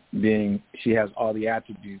 she has all the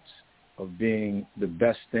attributes of being the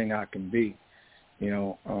best thing I can be.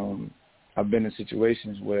 I've been in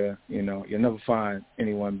situations where, you'll never find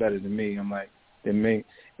anyone better than me. I'm like, than me.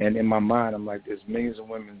 And in my mind, I'm like, there's millions of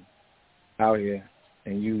women out here,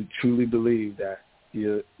 and you truly believe that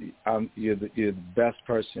you're the best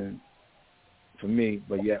person for me,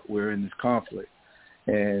 but yet we're in this conflict.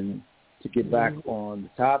 And to get back on the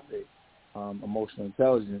topic, emotional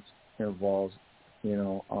intelligence involves,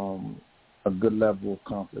 a good level of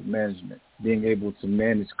conflict management, being able to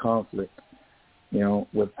manage conflict,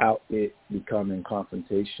 without it becoming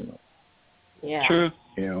confrontational. Yeah. True.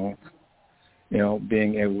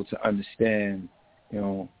 Being able to understand,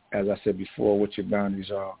 as I said before, what your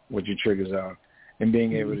boundaries are, what your triggers are, and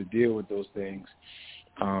being able to deal with those things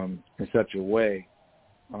in such a way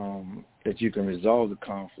that you can resolve the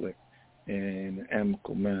conflict in an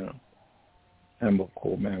amicable manner.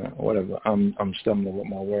 amicable manner, or whatever. I'm stumbling with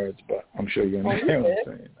my words, but I'm sure you understand what I'm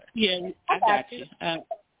saying. Yeah, I got you.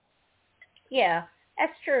 Yeah,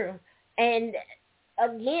 that's true. And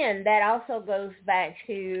again, that also goes back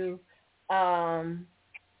to a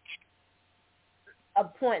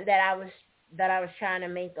point that I was trying to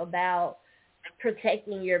make about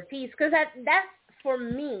protecting your peace, because that's for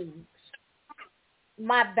me.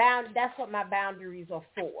 That's what my boundaries are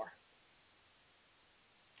for.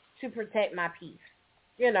 To protect my peace,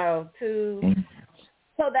 so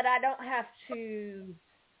that I don't have to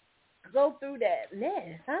go through that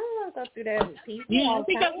mess. I don't want to go through that with peace. Yeah, I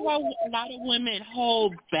think that's why a lot of women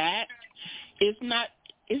hold back. It's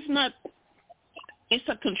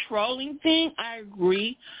a controlling thing. I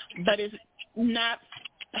agree, but it's not.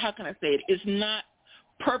 How can I say it? It's not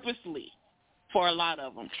purposely for a lot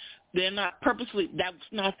of them. They're not purposely. That's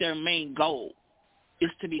not their main goal. Is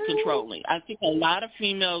to be controlling. I think a lot of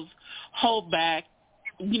females hold back,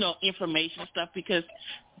 information and stuff because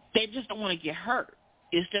they just don't want to get hurt.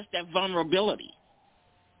 It's just that vulnerability.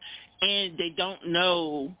 And they don't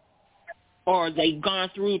know, or they've gone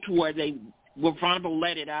through to where they were vulnerable,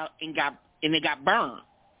 let it out, and they got burned.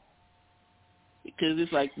 Because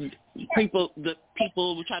it's like people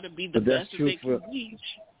will try to be the best that they can be,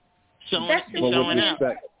 showing out.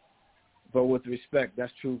 But with respect,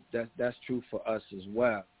 that's true. That's true for us as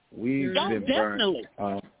well. We've been definitely.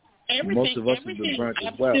 burnt. Most of us have been burnt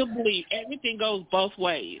as well. I still believe everything goes both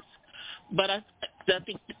ways. But I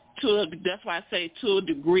think that's why I say to a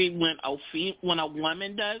degree when a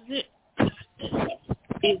woman does it,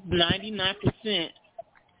 it's 99%.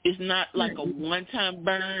 It's not like a one-time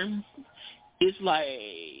burn. It's like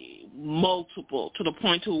multiple to the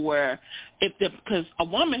point to where because a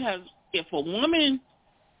woman if a woman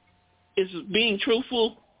is being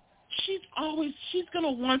truthful, she's going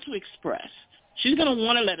to want to express. She's going to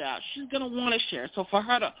want to let it out. She's going to want to share. So for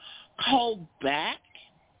her to hold back,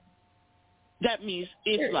 that means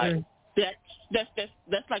it's like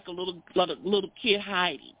that's like a little kid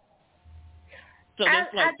hiding. So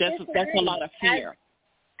that's a lot of fear.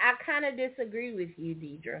 I kind of disagree with you,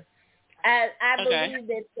 Deidre. I believe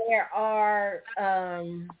that there are.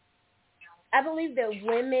 I believe that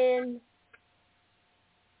women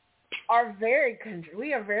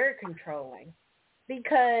we are very controlling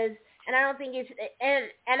because, and I don't think it's,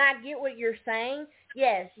 and I get what you're saying.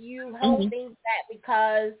 Yes, you hold things back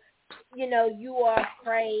because, you are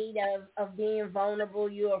afraid of being vulnerable.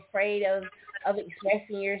 You're afraid of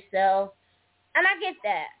expressing yourself. And I get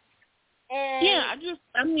that. And yeah,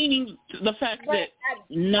 I mean the fact that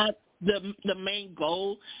not the main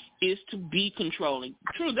goal is to be controlling.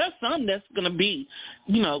 True, there's some that's going to be,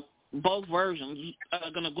 both versions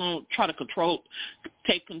are going to go try to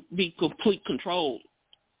be complete control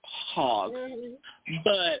hogs.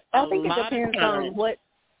 But I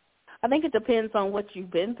think it depends on what you've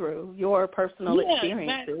been through, your personal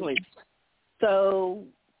experiences. Exactly. So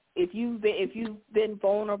if you've been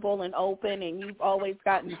vulnerable and open and you've always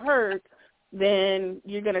gotten hurt, then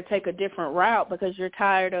you're going to take a different route because you're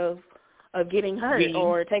tired of getting hurt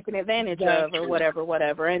or taken advantage of or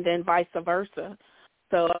whatever, and then vice versa.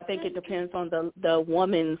 So I think it depends on the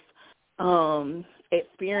woman's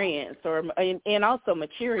experience and also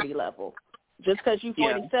maturity level. Just because you're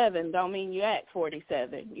 47 don't mean you act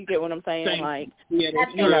 47. You get what I'm saying? And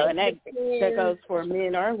that goes for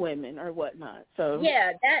men or women or whatnot. So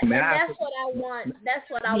that's what I want. That's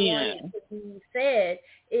what I wanted to be said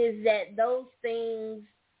is that those things,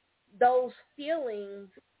 those feelings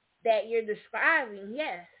that you're describing,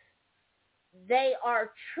 yes, they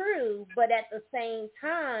are true, but at the same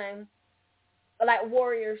time, like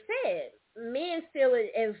Warrior said, men feel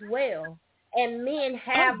it as well. And men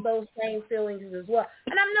have those same feelings as well.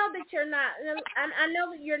 And I know that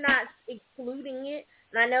you're not excluding it,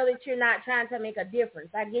 and I know that you're not trying to make a difference.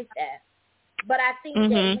 I get that. But I think that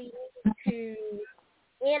we need to,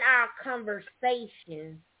 in our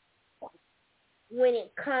conversation, when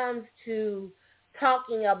it comes to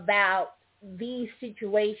talking about these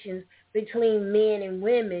situations between men and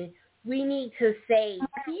women, we need to say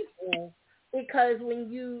people, because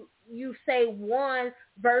when you say one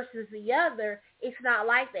versus the other, it's not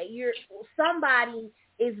like that. Somebody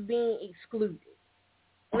is being excluded.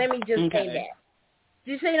 Let me just say that.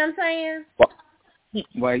 Do you see what I'm saying?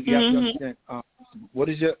 Well, you have to understand. What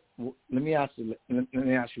is your? Let me ask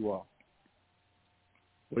you all.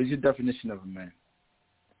 What is your definition of a man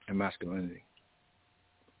and masculinity?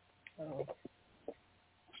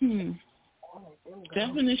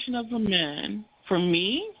 Definition of a man for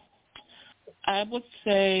me, I would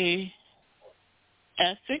say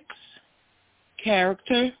ethics,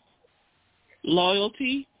 character,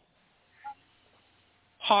 loyalty,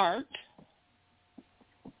 heart,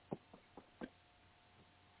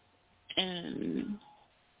 and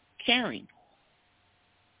caring.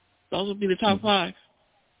 Those would be the top 5.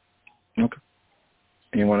 Okay.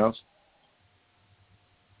 Anyone else?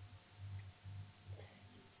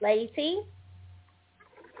 Lacey?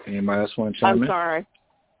 Anybody else want to chime in? I'm sorry.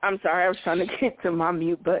 I was trying to get to my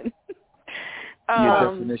mute button.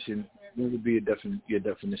 Your definition, what would be your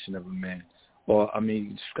definition of a man? Or, I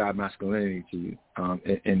mean, describe masculinity to you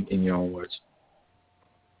in your own words.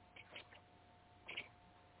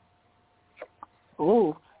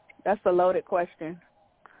 Ooh, that's a loaded question.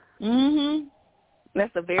 Mm-hmm.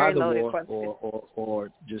 That's a very loaded question.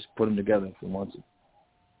 Or just put them together if you want to.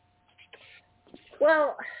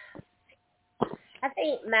 Well, I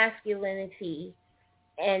think masculinity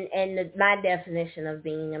and my definition of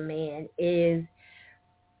being a man is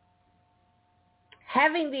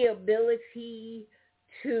having the ability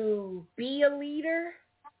to be a leader,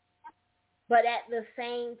 but at the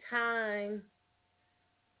same time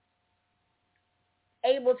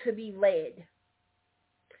able to be led.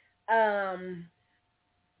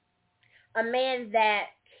 A man that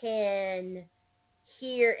can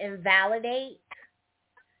hear and validate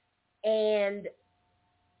and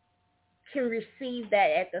can receive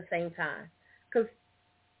that at the same time. Because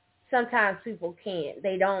sometimes people can't.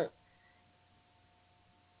 They don't.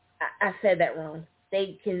 I said that wrong.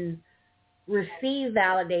 They can receive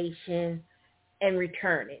validation and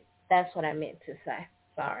return it. That's what I meant to say.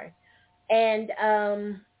 Sorry. And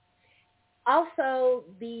also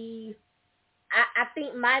I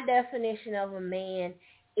think my definition of a man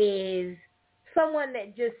is someone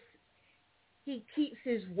that just, he keeps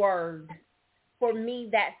his word. For me,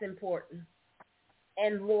 that's important.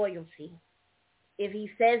 And loyalty. If he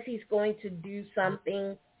says he's going to do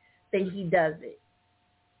something, then he does it.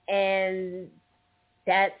 And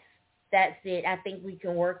that's it. I think we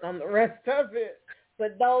can work on the rest of it.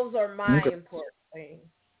 But those are my important things.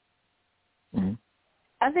 Mm-hmm.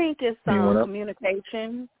 I think it's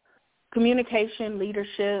communication,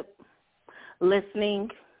 leadership,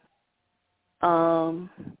 listening,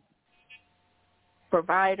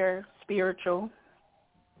 provider, spiritual.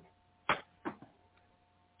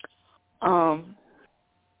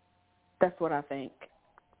 That's what I think.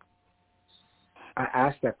 I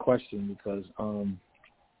asked that question because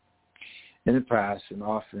in the past and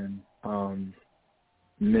often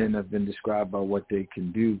men have been described by what they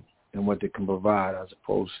can do and what they can provide as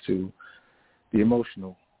opposed to the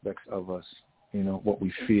emotional aspects of us, what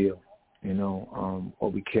we feel,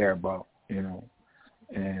 what we care about,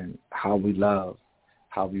 and how we love,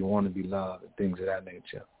 how we want to be loved, and things of that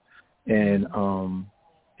nature. And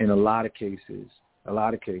in a lot of cases,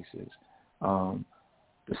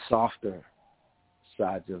 the softer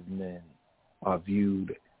sides of men are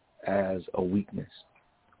viewed as a weakness,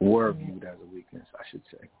 were viewed as a weakness, I should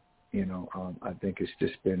say. I think it's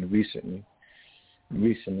just been recently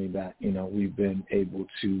that, we've been able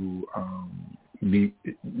to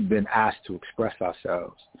been asked to express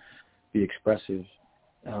ourselves, be expressive,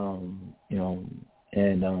 and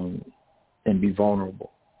be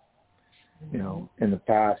vulnerable. In the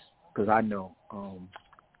past, because I know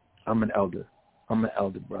I'm an elder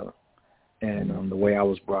brother, and the way I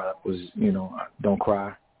was brought up was, don't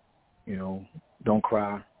cry,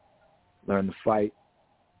 learn to fight,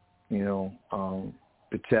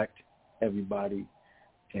 protect everybody,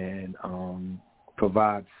 and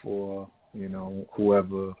provide for,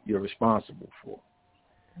 whoever you're responsible for.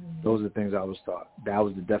 Mm-hmm. Those are the things I was taught. That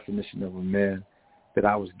was the definition of a man that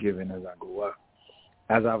I was given as I grew up.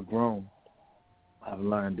 As I've grown, I've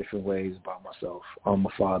learned different ways about myself. I'm a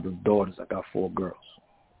father of daughters. I got 4 girls.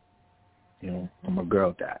 I'm a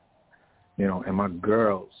girl dad. And my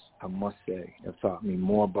girls, I must say, have taught me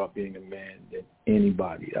more about being a man than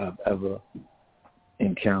anybody I've ever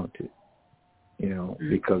encountered.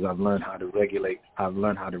 Because I've learned how to regulate. I've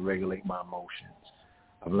learned how to regulate my emotions.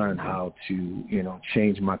 I've learned how to,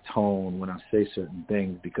 change my tone when I say certain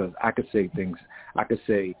things, because I could say things. I could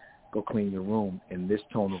say, "Go clean your room" in this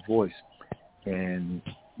tone of voice, and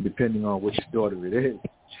depending on which daughter it is,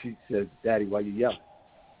 she says, "Daddy, why you yelling?"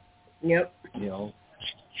 Yep. And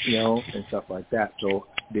stuff like that. So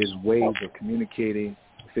there's ways of communicating,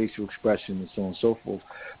 facial expression, and so on and so forth.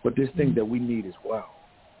 But there's things that we need as well.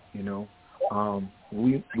 We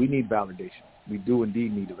need validation. We do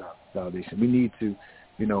indeed need validation. We need to,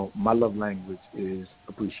 my love language is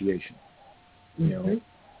appreciation. I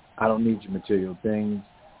don't need your material things.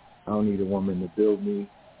 I don't need a woman to build me.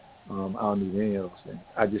 I don't need any of those things.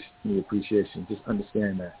 I just need appreciation. Just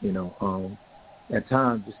understand that, at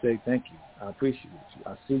times just say thank you. I appreciate you.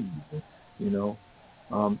 I see you.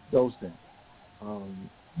 Those things.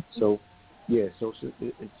 So it's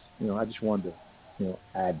I just wanted to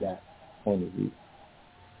add that point of view.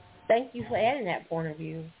 Thank you for adding that point of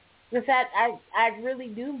view. Because I really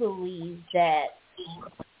do believe that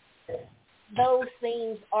those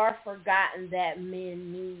things are forgotten that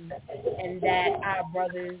men need, and that our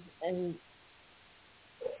brothers and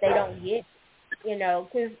they don't get,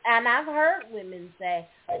 because and I've heard women say,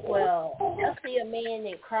 "Well, I see a man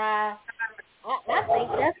that cry,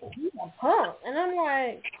 I think he's a punk," and I'm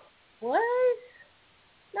like, "What?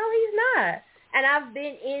 No, he's not." And I've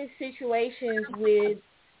been in situations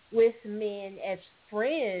with men as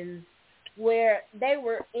friends where they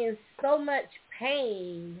were in so much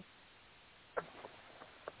pain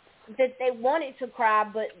that they wanted to cry,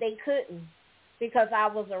 but they couldn't because I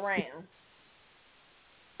was around.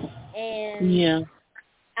 And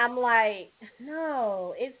I'm like,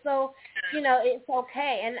 no, it's so, it's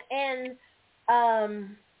okay. And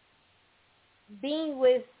being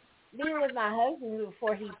with my husband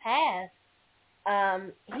before he passed,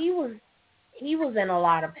 he was in a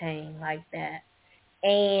lot of pain like that.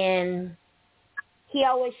 And he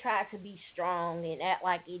always tried to be strong and act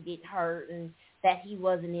like it didn't hurt and that he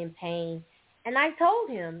wasn't in pain. And I told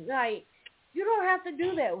him, like, you don't have to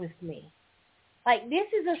do that with me. Like, this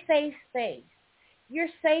is a safe space. You're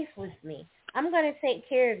safe with me. I'm going to take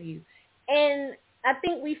care of you. And I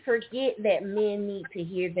think we forget that men need to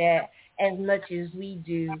hear that as much as we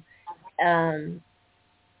do. They're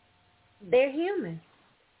human.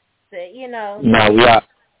 But, No,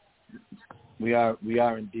 we are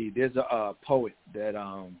indeed. There's a poet that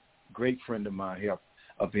great friend of mine here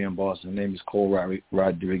up here in Boston. Her name is Cole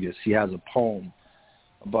Rodriguez. He has a poem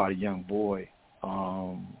about a young boy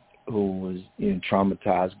who was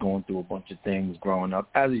traumatized, going through a bunch of things growing up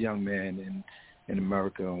as a young man in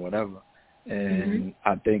America and whatever. And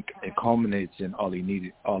I think it culminates in all he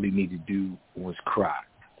needed to do was cry,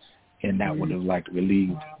 and that would have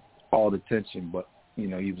relieved all the tension. But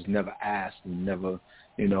he was never asked, and never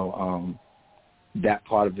that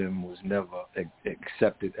part of him was never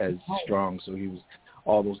accepted as strong. So he was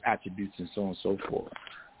all those attributes and so on and so forth.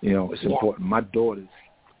 It's important. My daughter,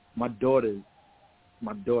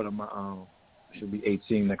 she'll be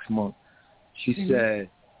 18 next month. She said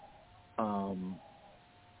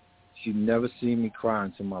she never seen me cry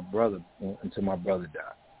until my brother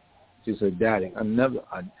died. She said, "Daddy, and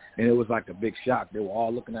it was like a big shock. They were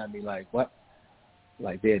all looking at me like, what?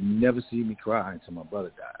 Like they had never seen me cry until my brother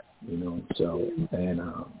died, So, and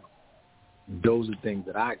those are things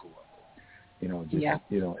that I grew up with,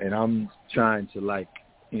 and I'm trying to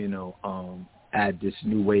add this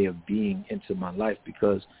new way of being into my life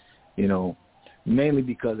because, mainly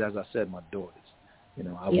because, as I said, my daughters,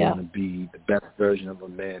 I want to be the best version of a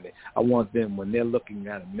man. I want them, when they're looking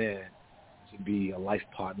at a man to be a life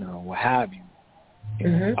partner or what have you,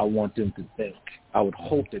 I want them to think, I would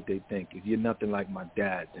hope that they think, if you're nothing like my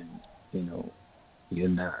dad, then, you're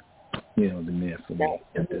not, the man for me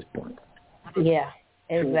at this point. Yeah,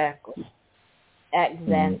 exactly.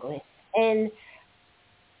 Exactly. And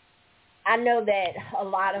I know that a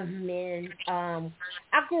lot of men, I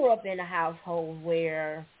grew up in a household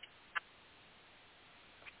where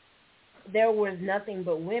there was nothing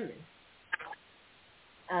but women.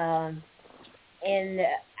 And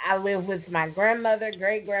I lived with my grandmother,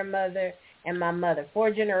 great-grandmother, and my mother,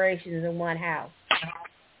 4 generations in one house.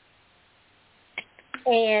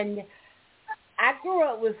 And I grew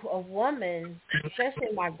up with a woman,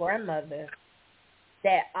 especially my grandmother,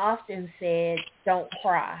 that often said, "Don't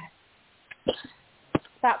cry.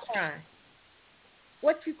 Stop crying.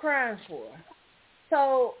 What you crying for?"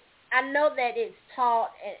 So I know that it's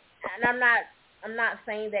taught, and I'm not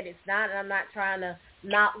saying that it's not, and I'm not trying to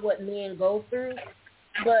knock what men go through,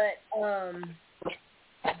 but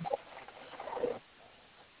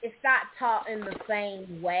it's not taught in the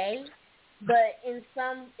same way. But in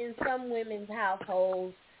some women's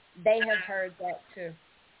households, they have heard that too.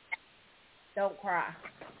 Don't cry.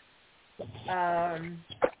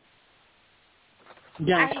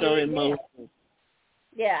 Don't show emotion.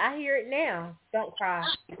 Yeah, I hear it now. Don't cry.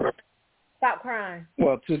 Stop crying.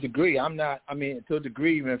 Well, to a degree, to a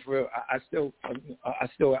degree, man, for real, I still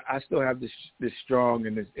have this strong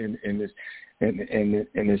and this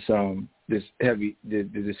heavy,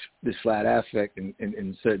 this flat affect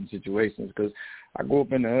in certain situations, because I grew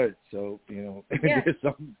up in the hood, so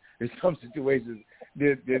there's some situations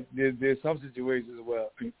there's some situations where,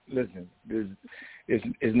 listen,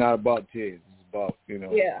 it's not about tears, it's about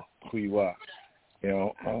who you are,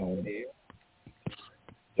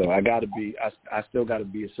 So I still gotta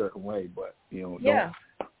be a certain way, but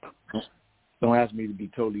don't ask me to be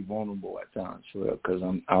totally vulnerable at times for real, because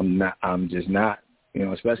I'm just not,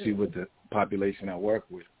 especially with the population I work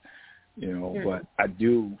with, But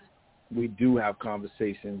we do have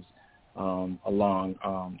conversations along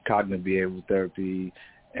cognitive behavioral therapy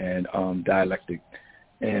and dialectic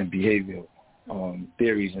and behavioral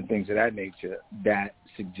theories and things of that nature that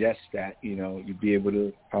suggest that you'd be able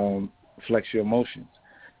to flex your emotions,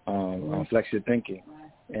 flex your thinking,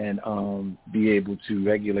 and be able to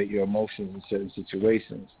regulate your emotions in certain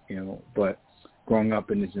situations. But growing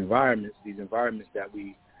up in these environments that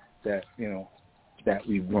we've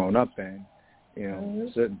grown up in,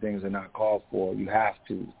 certain things are not called for. You have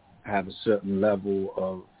to have a certain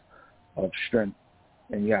level of strength,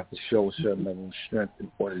 and you have to show a certain level of strength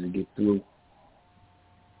in order to get through.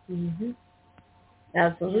 Mm-hmm.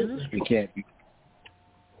 Absolutely. You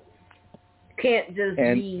can't just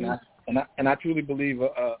be. And I truly believe,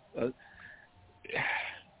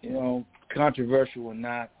 controversial or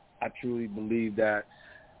not, I truly believe that,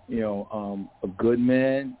 a good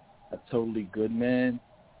man, a totally good man,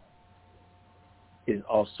 is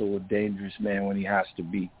also a dangerous man when he has to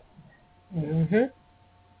be. Mhm.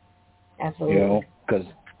 Absolutely. Because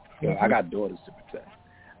I got daughters to protect.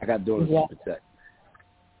 To protect.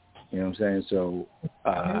 You know what I'm saying? So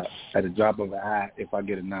at the drop of a hat, if I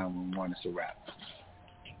get a 911, it's a wrap.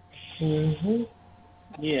 Mhm.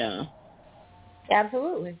 Yeah.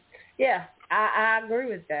 Absolutely. Yeah, I agree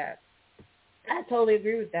with that. I totally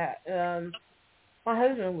agree with that. My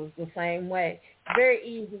husband was the same way. Very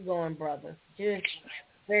easygoing brother. Just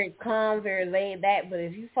very calm, very laid back. But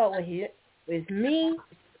if you fought with me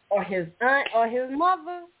or his aunt or his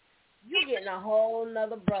mother, you getting a whole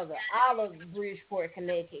nother brother out of Bridgeport,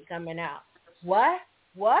 Connecticut coming out. What?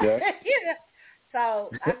 Yeah.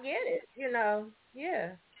 So I get it,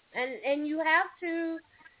 yeah. And you have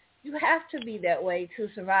to be that way to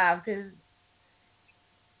survive, because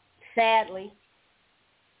sadly,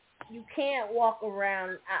 you can't walk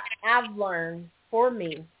around. I've learned, for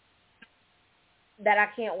me, that I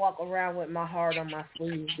can't walk around with my heart on my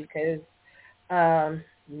sleeve, because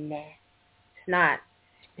it's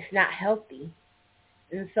not healthy.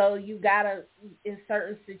 And so you gotta, in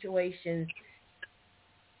certain situations,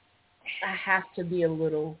 I have to be a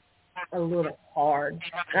little hard.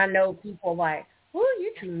 And I know people like, "Ooh,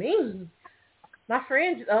 you too mean." My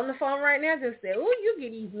friend on the phone right now just said, "Ooh, you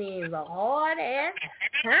get these men a hard ass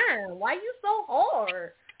time. Why you so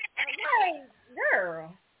hard?" I'm like,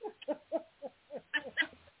 girl,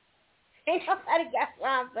 ain't nobody got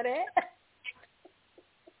time for that.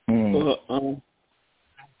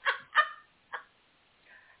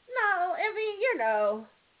 No, I mean,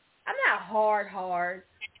 I'm not hard,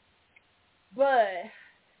 but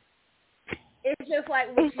it's just like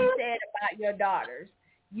what you said about your daughters.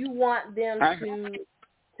 You want them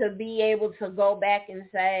to be able to go back and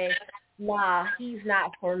say, "Nah, he's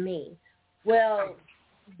not for me." Well,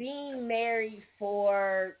 being married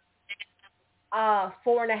for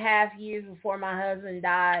 4.5 years before my husband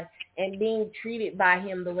died, and being treated by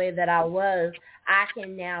him the way that I was, I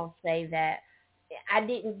can now say that I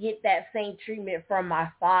didn't get that same treatment from my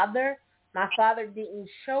father. My father didn't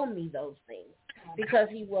show me those things because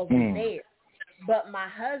he wasn't there. But my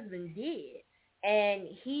husband did. And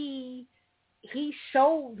he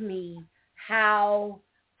showed me how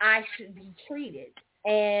I should be treated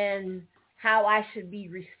and how I should be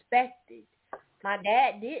respected. My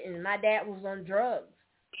dad didn't. My dad was on drugs,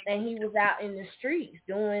 and he was out in the streets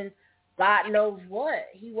doing God knows what.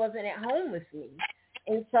 He wasn't at home with me.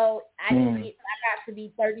 And so I got to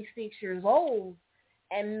be 36 years old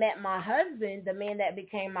and met my husband, the man that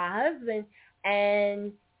became my husband,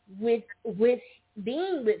 and with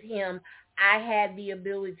being with him, I had the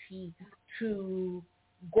ability to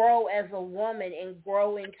grow as a woman and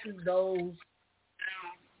grow into those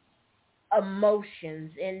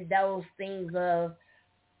emotions and those things of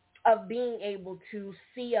being able to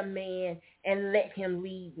see a man and let him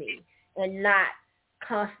lead me, and not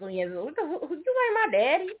constantly as, "You ain't my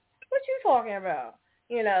daddy. What you talking about?"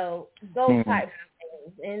 Those types of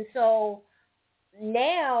things. And so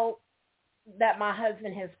now that my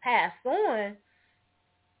husband has passed on,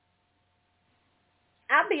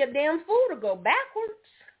 I'd be a damn fool to go backwards.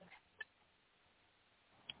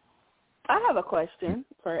 I have a question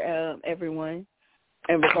for everyone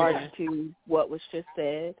in regards to what was just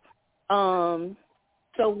said.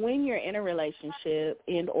 So when you're in a relationship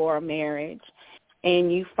and or a marriage,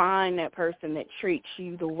 and you find that person that treats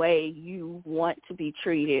you the way you want to be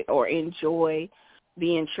treated or enjoy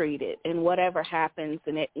being treated, and whatever happens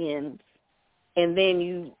and it ends, and then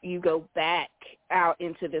you go back out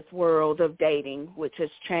into this world of dating, which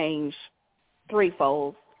has changed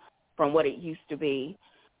threefold from what it used to be,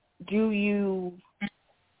 do you,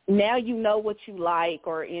 now you know what you like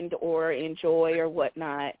or enjoy or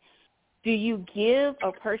whatnot, do you give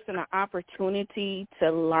a person an opportunity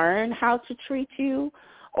to learn how to treat you,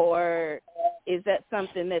 or is that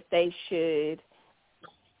something that they should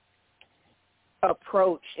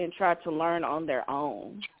approach and try to learn on their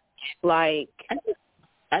own? Like,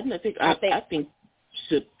 I think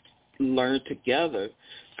should learn together,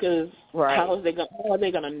 because how are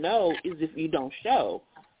they gonna know is if you don't show.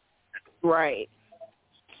 Right.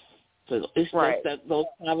 So it's just that those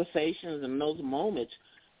conversations and those moments,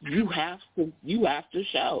 you have to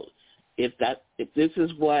show. If this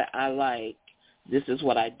is what I like, this is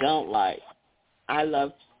what I don't like.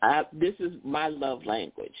 This is my love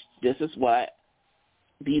language. These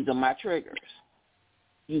are my triggers.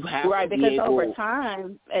 You have to be because able, over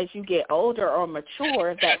time, as you get older or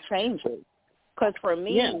mature, that changes. Because for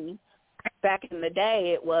me, back in the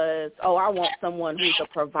day, it was, I want someone who's a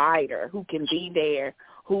provider, who can be there,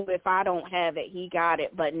 who, if I don't have it, he got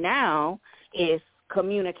it. But now it's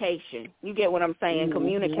communication. You get what I'm saying? Mm-hmm.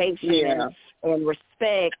 Communication and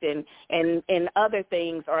respect and other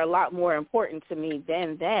things are a lot more important to me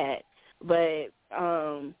than that. But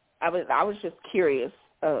I was just curious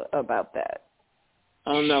about that.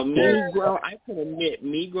 Oh no, I can admit,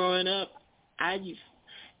 me growing up, I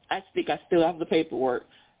think I still have the paperwork.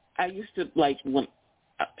 I used to, when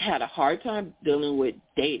I had a hard time dealing with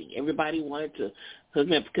dating. Everybody wanted to hook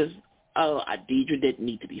me up because Deidre didn't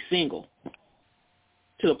need to be single.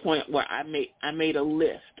 To the point where I made a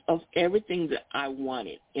list of everything that I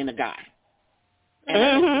wanted in a guy.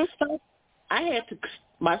 And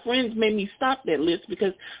my friends made me stop that list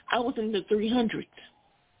because I was in the 300s.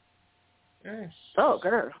 Oh,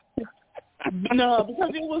 girl. No,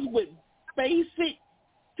 because it was with basic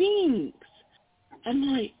things. I'm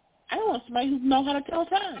like, I don't want somebody who knows how to tell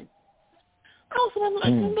time. I want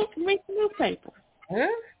someone who can read the newspaper.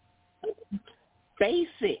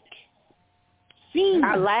 Basic things.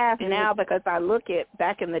 I laugh now because I look at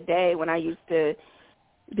back in the day when I used to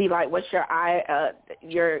be like, what's your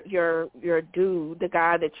dude, the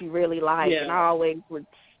guy that you really like, and I always would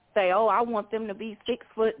say, I want them to be 6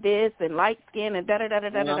 foot this and light skin and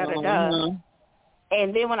da-da-da-da-da-da-da-da.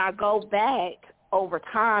 And then when I go back over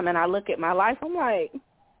time and I look at my life, I'm like,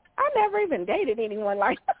 I never even dated anyone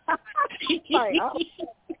like that. Like,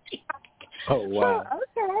 oh, wow.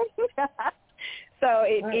 Okay. So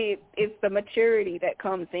it's the maturity that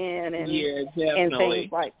comes in and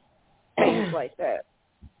things like that.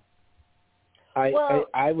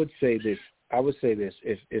 I would say this.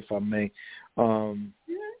 If I may.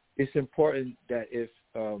 It's important that if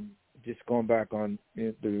just going back on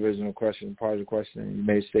the original question, part of the question, you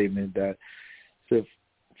made a statement that if,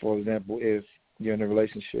 for example, if you're in a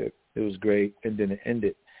relationship, it was great and then it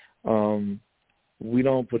ended. We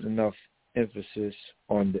don't put enough emphasis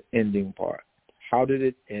on the ending part. How did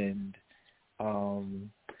it end? And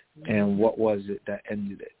what was it that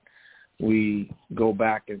ended it? We go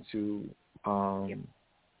back into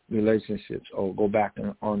relationships, or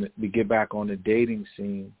we get back on the dating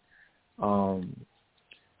scene,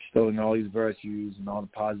 showing all these virtues and all the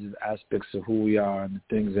positive aspects of who we are and the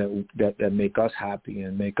things that make us happy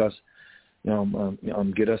and make us,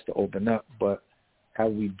 get us to open up. But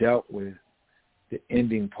have we dealt with the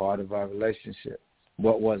ending part of our relationship?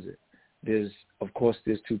 What was it? There's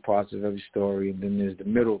two parts of every story, and then there's the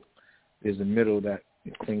middle. There's the middle that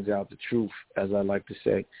brings out the truth, as I like to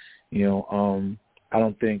say. I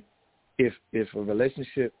don't think if a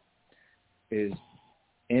relationship is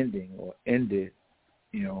ending or ended,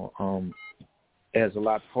 as a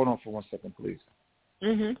lot. Hold on for 1 second, please.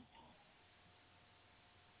 Mhm.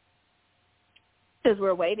 Because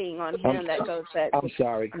we're waiting on him. That goes back. I'm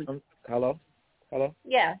sorry. Hello.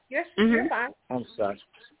 Yeah, you're fine. I'm sorry.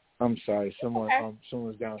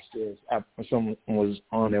 Someone's downstairs. Someone was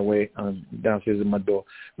on their way downstairs at my door.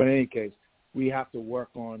 But in any case, we have to work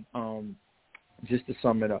on. Just to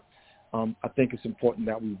sum it up, I think it's important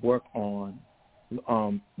that we work on.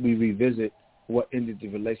 We revisit what ended the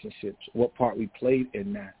relationships, what part we played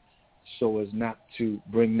in that, so as not to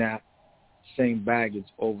bring that same baggage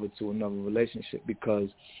over to another relationship, because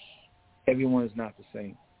everyone is not the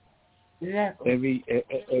same. Yeah.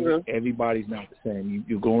 Everybody's not the same.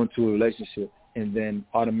 You go into a relationship, and then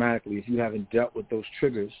automatically, if you haven't dealt with those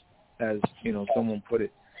triggers, as someone put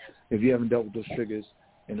it, if you haven't dealt with those triggers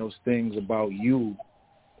and those things about you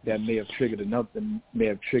that may have triggered the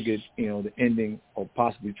ending, or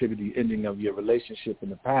possibly triggered the ending of your relationship in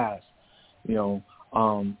the past,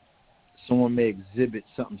 someone may exhibit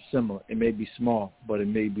something similar. It may be small, but it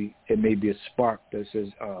may be a spark that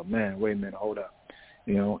says, "Oh man, wait a minute, hold up,"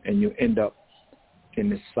 and you end up in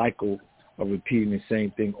this cycle of repeating the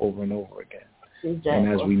same thing over and over again. Exactly.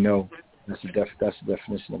 And as we know, that's the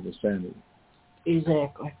definition of insanity.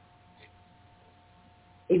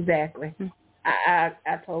 Exactly. I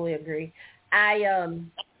totally agree. I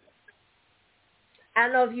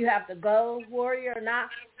don't know if you have to go, Warrior, or not,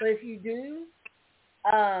 but if you do,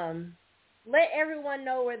 let everyone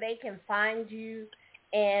know where they can find you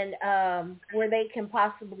and where they can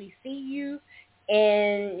possibly see you.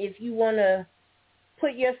 And if you want to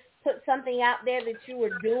put something out there that you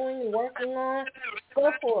were doing, working on,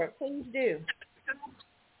 go for it. Please do.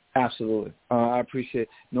 Absolutely. I appreciate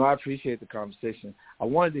the conversation. I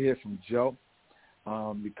wanted to hear from Joe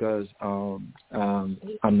because I'm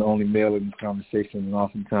the only male in this conversation, and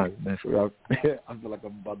oftentimes, man, I feel like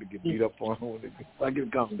I'm about to get beat up on when I get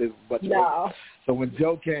a conversation with a bunch of So when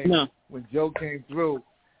Joe came through,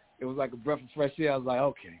 it was like a breath of fresh air. I was like,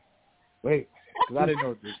 okay, wait, because I didn't know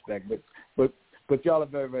what to expect. But y'all are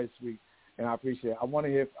very, very sweet, and I appreciate it. I want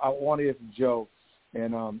to hear from Joe,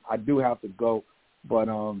 and I do have to go. But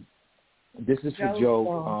this is for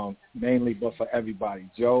Joe mainly, but for everybody.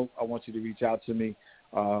 Joe, I want you to reach out to me.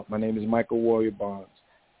 My name is Michael Warrior Bonds,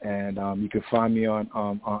 and you can find me on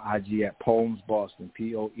IG at Poems Boston,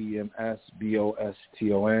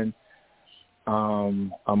 POEMSBOSTON.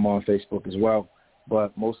 I'm on Facebook as well,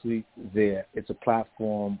 but mostly there. It's a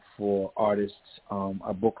platform for artists.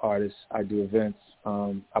 I book artists. I do events.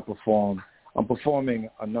 I perform. I'm performing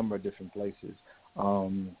a number of different places.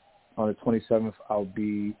 On the 27th, I'll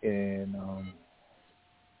be in.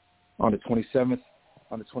 On the 27th,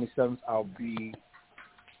 I'll be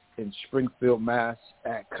in Springfield, Mass.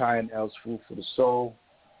 at Kai and L's Food for the Soul.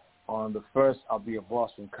 On the 1st, I'll be at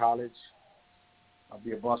Boston College. On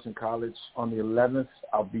the 11th,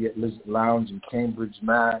 I'll be at Lizard Lounge in Cambridge,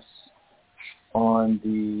 Mass. On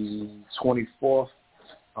the 24th,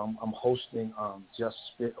 I'm hosting Just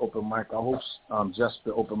Spit Open Mic. I host Just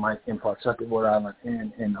Spit Open Mic in Pawtucket, Rhode Island,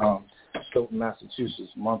 and in Stoughton,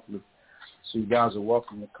 Massachusetts, monthly. So you guys are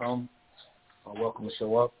welcome to come. Welcome to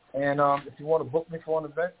show up. And if you want to book me for an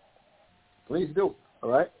event, please do. All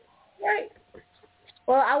right? Right.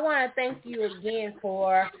 Well, I want to thank you again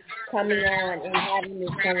for coming on and having this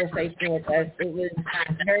conversation with us. It was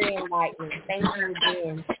very enlightening. Thank you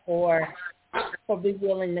again for being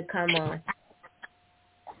willing to come on.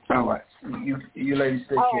 All right. You ladies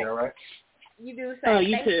take care, all right? You do the same.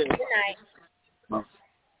 You too. Good night.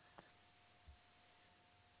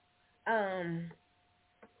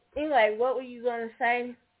 Anyway, what were you going to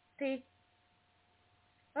say, T?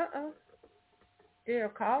 Did her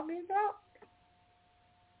call be dropped?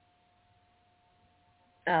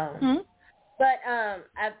 But I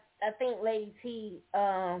think Lady T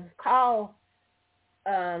call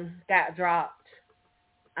got dropped.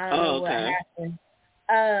 I don't know what happened.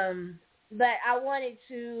 But I wanted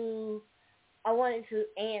to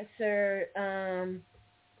answer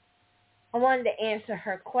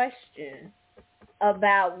her question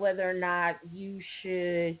about whether or not you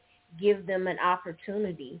should give them an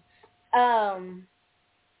opportunity.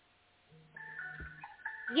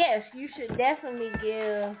 Yes, you should definitely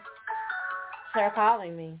give. Start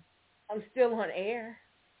calling me. I'm still on air.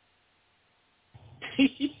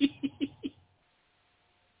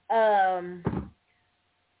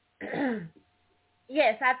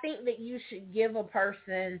 Yes, I think that you should give a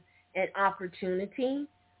person an opportunity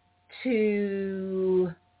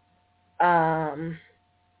to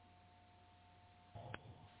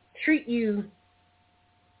treat you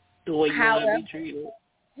the way you want to be treated.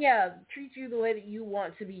 Yeah, treat you the way that you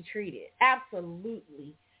want to be treated.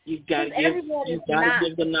 Absolutely. You got to give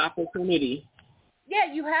them the opportunity. Yeah,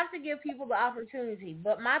 you have to give people the opportunity.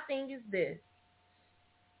 But my thing is this.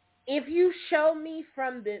 If you show me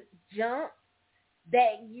from the jump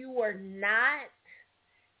that you are not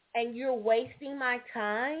and you're wasting my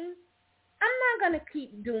time, I'm not going to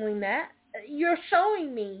keep doing that. You're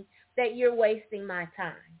showing me that you're wasting my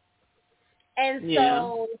time. And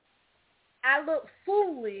so I look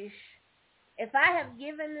foolish if I have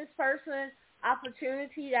given this person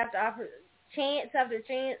opportunity after chance after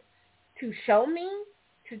chance to show me,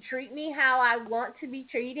 to treat me how I want to be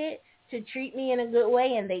treated, to treat me in a good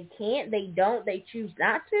way, and they can't, they don't, they choose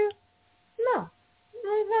not to.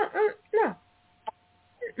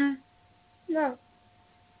 No.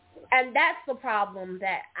 And that's the problem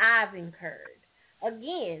that I've incurred.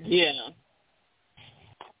 Again,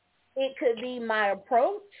 it could be my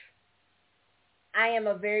approach. I am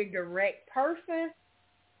a very direct person.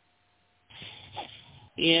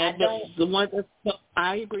 Yeah, but the one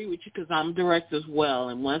I agree with you because I'm direct as well.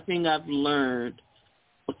 And one thing I've learned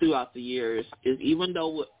throughout the years is even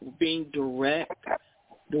though being direct,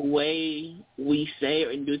 the way we say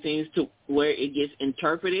and do things to where it gets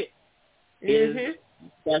interpreted is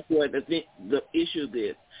that's where the issue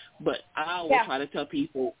is. But I always try to tell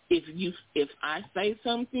people if I say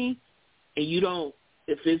something and you don't,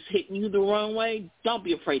 if it's hitting you the wrong way, don't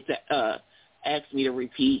be afraid to ask me to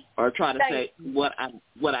repeat or try to say what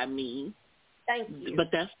I mean. Thank you.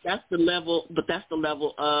 But that's the level. But that's the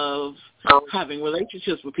level of having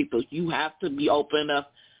relationships with people. You have to be open enough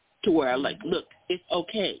to where, like, look, it's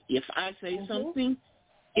okay if I say something.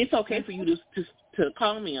 It's okay for you to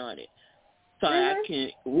call me on it, so I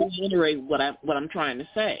can reiterate what I'm trying to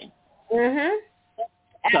say.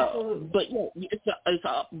 Absolutely.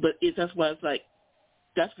 So, but that's why it's like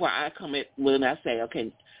that's where I come in when I say,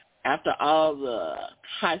 okay, after all the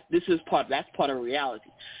that's part of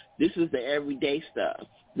reality. This is the everyday stuff.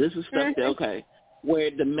 This is stuff that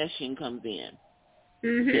where the meshing comes in.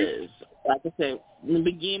 Because, like I said, in the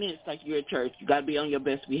beginning, it's like you're at church. You got to be on your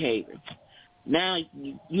best behavior. Now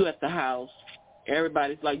you at the house.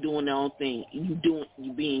 Everybody's like doing their own thing. You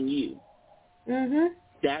being you.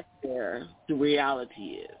 That's where the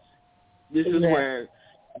reality is. This is where,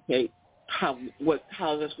 how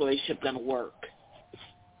is this relationship gonna work?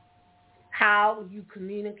 How you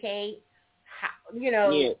communicate, how how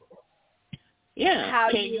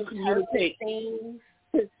can you communicate things.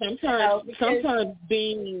 Sometimes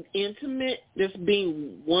being intimate, just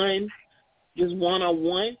being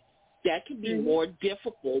one-on-one, that can be more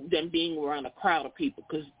difficult than being around a crowd of people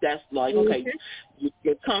because that's like,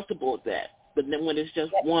 you're comfortable with that. But then when it's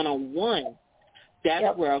just one-on-one,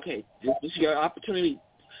 that's where, this is your opportunity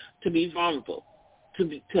to be vulnerable,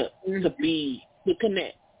 to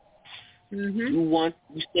connect. You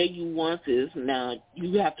say you want this, now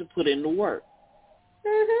you have to put in the work.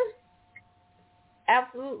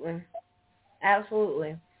 Absolutely.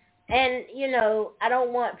 And, I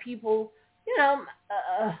don't want people, I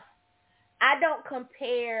don't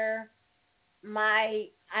compare my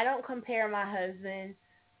husband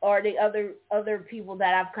or the other people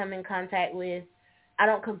that I've come in contact with. I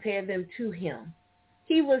don't compare them to him.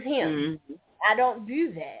 He was him. I don't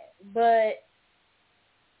do that. But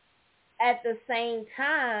at the same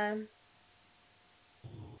time,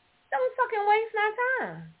 don't fucking waste my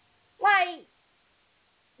time. Like,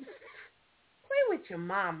 play with your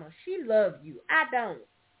mama. She loves you. I don't.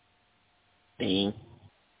 Dang.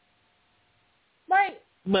 Like,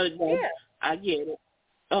 but I get it.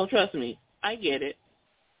 Oh, trust me, I get it.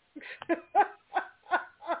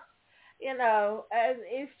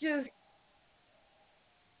 It's just,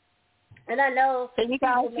 and I know. Can you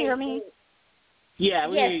guys hear me? Yeah,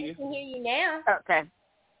 we hear you. Yes, we can hear you now. Okay.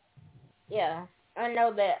 Yeah, I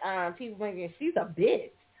know that people think she's a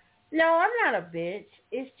bitch. No, I'm not a bitch.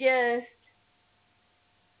 It's just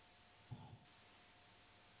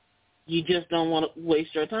you just don't want to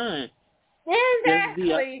waste your time. Exactly.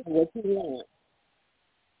 Just be what you want.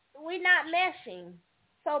 We're not meshing.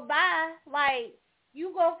 So bye. Like,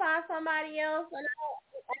 you go find somebody else, and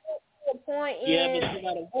I don't see a point in.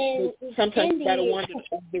 Sometimes you gotta wonder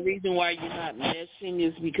the reason why you're not meshing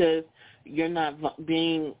is because you're not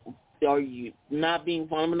being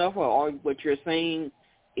vulnerable enough, or what you're saying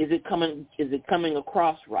is it coming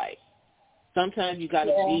across right? Sometimes you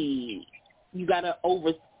gotta overthink,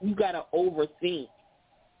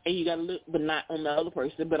 and you gotta look, but not on the other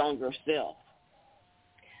person, but on yourself.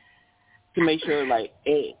 To make sure, like,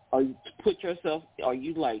 hey, are you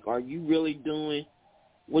really doing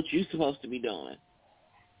what you're supposed to be doing?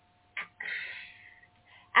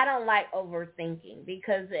 I don't like overthinking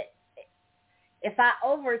because if I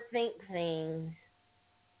overthink things,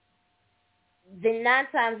 then 9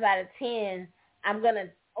 times out of 10, I'm going to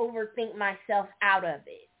overthink myself out of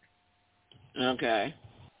it. Okay.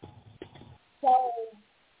 So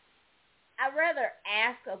I'd rather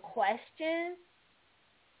ask a question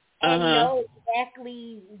and know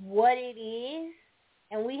exactly what it is,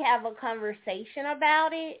 and we have a conversation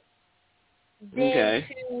about it, than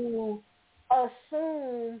to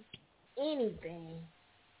assume anything.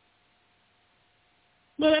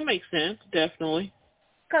 Well, that makes sense, definitely.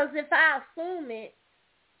 Because if I assume it,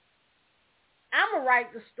 I'm going to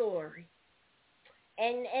write the story.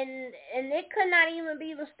 And it could not even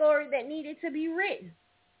be the story that needed to be written.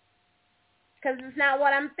 Because it's not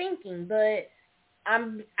what I'm thinking, but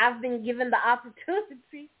I've been given the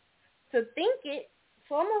opportunity to think it,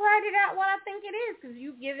 so I'm gonna write it out what I think it is because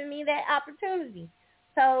you've given me that opportunity.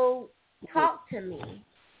 So talk to me.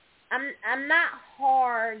 I'm not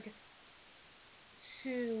hard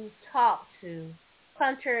to talk to,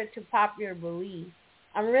 contrary to popular belief.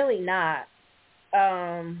 I'm really not.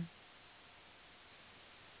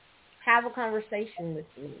 Have a conversation with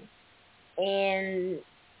me, and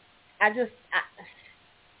I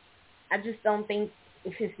just don't think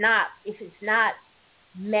if it's not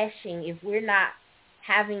meshing, if we're not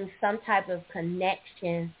having some type of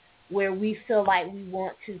connection where we feel like we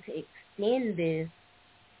want to extend this,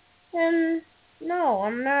 then no,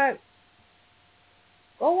 I'm not.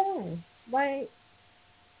 Go on. Like,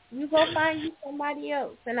 you go find you somebody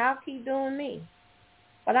else, and I'll keep doing me.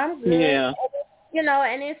 But I'm good. Yeah. You know,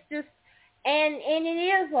 and it's just, and it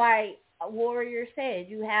is like Warrior said,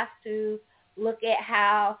 you have to look at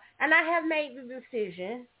how, and I have made the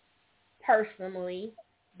decision personally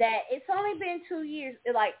that it's only been 2 years,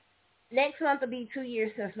 like next month will be 2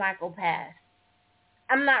 years since Michael passed.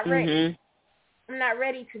 I'm not ready. Mm-hmm. I'm not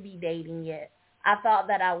ready to be dating yet. I thought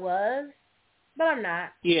that I was, but I'm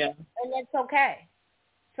not. Yeah. And that's okay.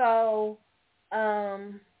 So,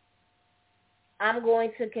 I'm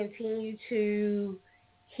going to continue to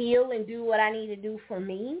heal and do what I need to do for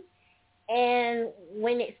me. And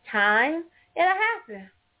when it's time, it'll happen.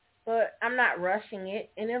 But I'm not rushing it,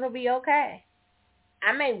 and it'll be okay.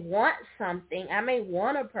 I may want something. I may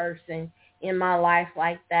want a person in my life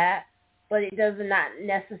like that, but it does not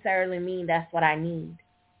necessarily mean that's what I need.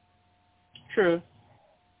 True.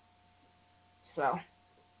 So,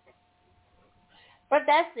 but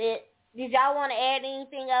that's it. Did y'all want to add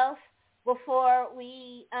anything else before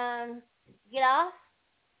we get off?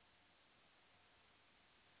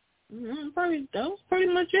 That was pretty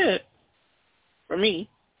much it for me.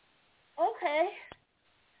 Okay.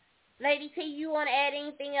 Lady T, you want to add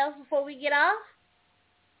anything else before we get off?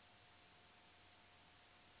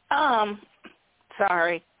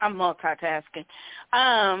 Sorry, I'm multitasking.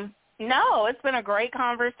 No, it's been a great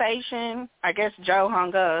conversation. I guess Joe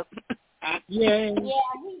hung up. Yeah.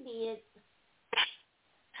 Yeah, he did.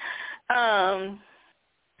 I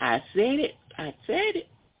said it.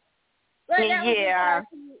 But that was Yeah.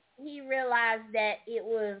 because he realized that it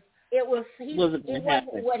wasn't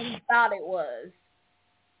what he thought it was.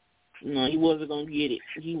 No, he wasn't going to get it.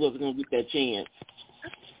 He wasn't going to get that chance.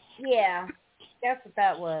 Yeah, that's what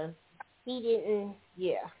that was. He didn't,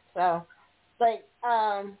 yeah. So, but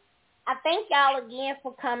I thank y'all again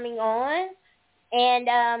for coming on. And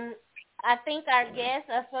I think our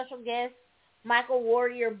special guest, Michael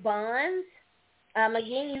Warrior Bonds.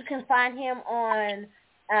 Again, you can find him on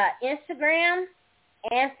Instagram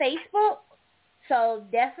and Facebook. So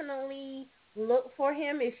definitely look for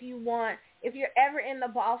him if you're ever in the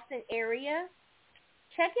Boston area,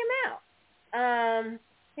 check him out.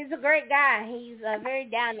 He's a great guy. He's a very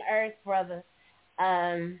down-to-earth brother,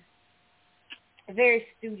 very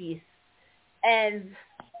studious, and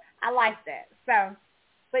I like that. So,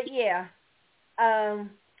 but yeah, I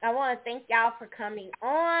want to thank y'all for coming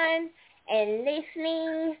on and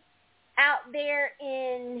listening out there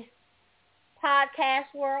in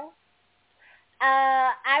podcast world.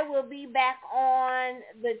 I will be back on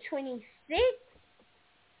the 26th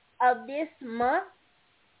of this month.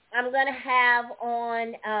 I'm going to have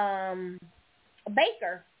on a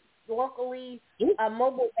baker, locally, a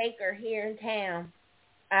mobile baker here in town.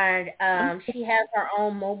 And she has her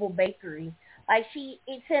own mobile bakery. Like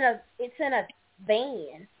it's in a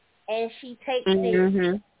van, and she takes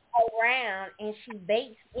it around and she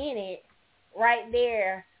bakes in it right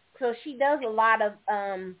there. So she does a lot of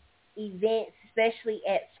events, especially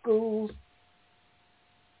at schools.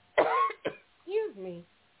 Excuse me.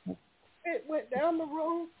 It went down the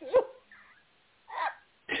road too.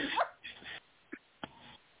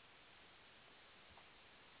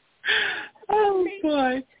 Oh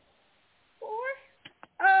boy.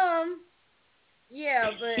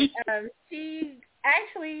 Yeah, but she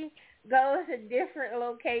actually goes to different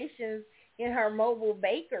locations in her mobile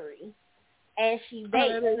bakery, and she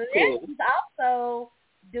bakes. Oh, and cool. then she's also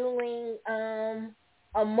doing a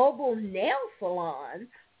mobile nail salon.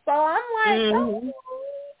 So I'm like, oh,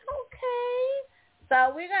 okay.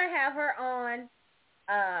 So we're gonna have her on.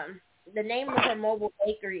 The name of her mobile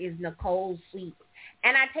bakery is Nicole's Sweets,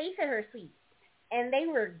 and I tasted her sweets, and they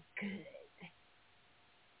were good.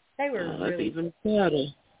 They were really even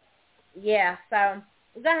better. Yeah, so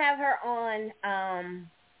we're gonna have her on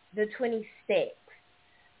the 26th.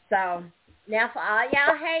 So now for all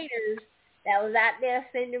y'all haters that was out there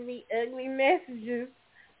sending me ugly messages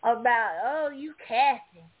about, oh, you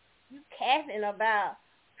capping about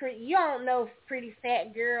you don't know pretty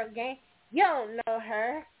fat girl gang. You don't know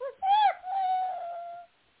her.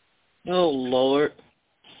 Oh Lord.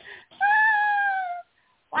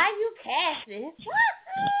 Why you capping?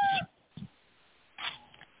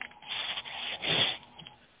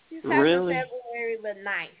 She's having Really? February the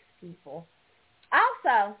 9th, people.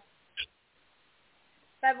 Also,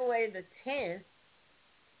 February the 10th,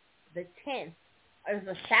 It's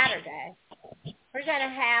a Saturday. We're going to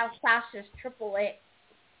have Sasha's Triple X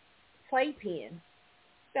playpen.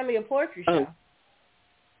 It's going to be a poetry show.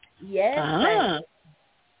 Yes.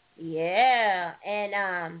 Yeah. And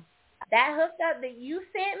that hookup that you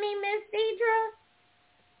sent me, Ms.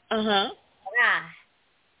 Deidre?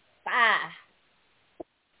 Fire.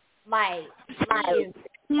 Like, she is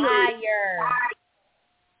fire.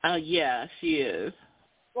 Oh, yeah, she is.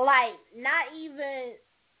 Like, not even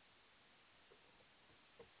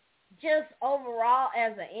just overall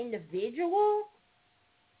as an individual.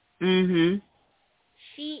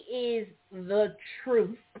 She is the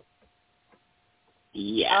truth.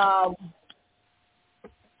 Yeah.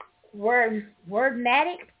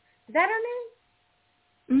 Wordmatic? Is that her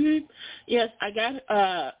name? Yes, I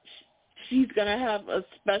got. She's gonna have a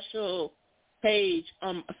special page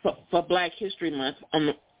for Black History Month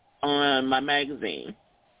on my magazine.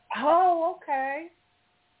 Oh, okay.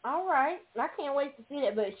 All right. I can't wait to see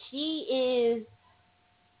that. But she is,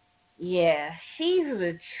 she's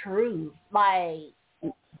the truth. Like,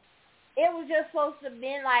 it was just supposed to have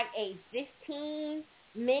been like a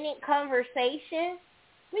 15-minute conversation.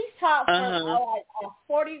 We talked for like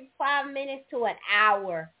 45 minutes to an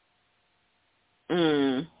hour.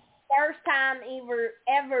 First time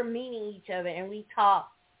ever meeting each other, and we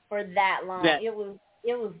talked for that long. It was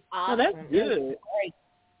awesome. Oh, that's good. It was great.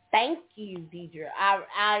 Thank you, Deidre.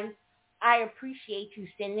 I appreciate you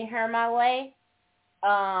sending her my way,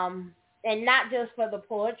 and not just for the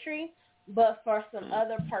poetry, but for some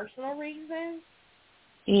other personal reasons.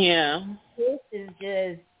 Yeah. This is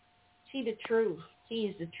just, she the truth. She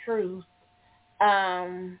is the truth.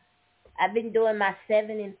 I've been doing my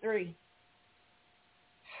 7 and 3.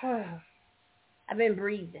 I've been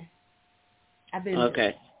breathing.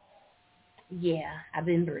 Okay. Yeah, I've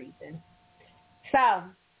been breathing. So,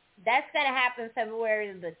 that's going to happen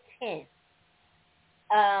February the 10th.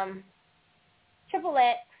 Triple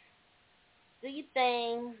X, do your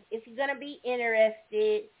thing. If you're going to be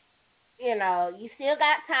interested, you still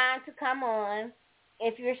got time to come on.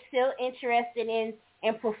 If you're still interested in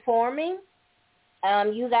performing,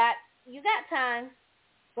 you got time.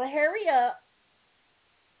 But hurry up,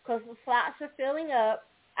 because the slots are filling up.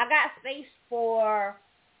 I got space for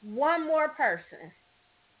one more person.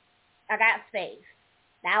 I got space.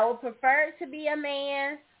 Now, I would prefer it to be a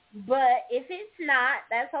man, but if it's not,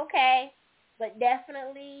 that's okay. But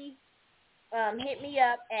definitely hit me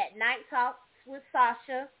up at Night Talks with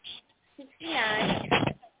Sasha 69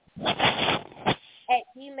 at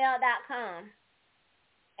gmail.com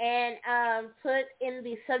and put in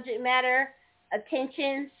the subject matter,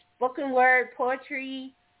 attention, spoken word,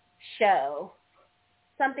 poetry, show.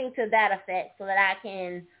 Something to that effect so that I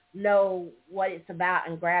can know what it's about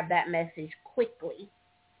and grab that message quickly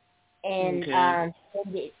and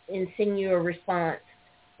send you a response.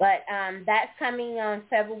 But that's coming on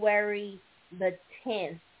February the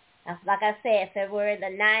 10th. Like I said, February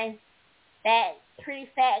the 9th, that pretty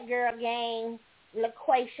fat girl gang,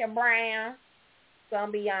 LaQuisha Brown, going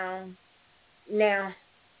to be on. Now,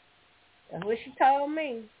 that's what she told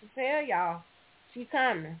me to tell y'all. She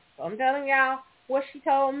coming. So I'm telling y'all what she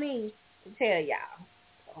told me to tell y'all.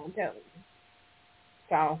 So I'm telling you.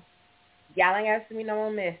 So, y'all ain't got to send me no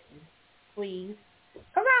more messages, please.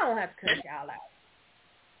 Because I don't have to cuss y'all out.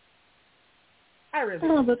 I really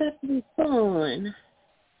don't. Oh, but that would be fun.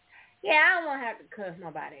 Yeah, I don't have to cuss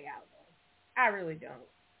nobody out, though. I really don't.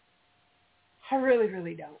 I really,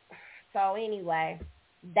 really don't. So, anyway,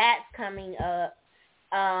 that's coming up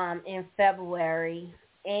in February.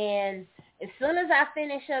 And as soon as I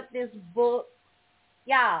finish up this book,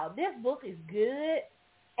 y'all, this book is good.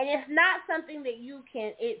 And it's not something that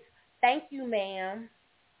it's Thank You, Ma'am,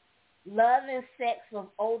 Love and Sex of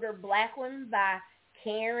Older Black Women by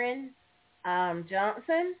Karen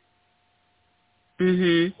Johnson.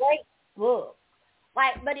 Great book.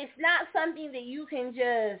 But it's not something that you can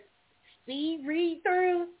just speed read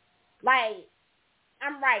through.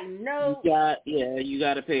 I'm writing notes. You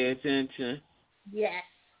got to pay attention. Yes.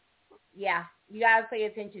 Yeah, you got to pay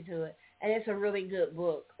attention to it. And it's a really good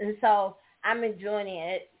book. And so I'm enjoying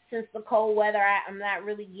it. Since the cold weather, I'm not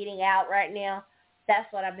really getting out right now.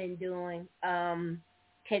 That's what I've been doing,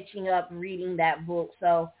 catching up, reading that book.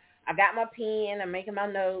 So I got my pen. I'm making my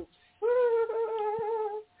notes.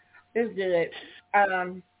 It's good.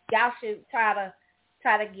 Y'all should try to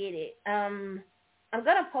get it. I'm going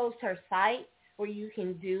to post her site where you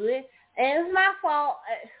can do it. And it's my fault.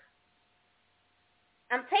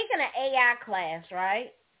 I'm taking an AI class,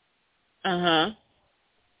 right?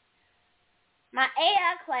 My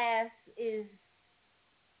AI class it's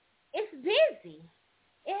busy.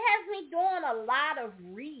 It has me doing a lot of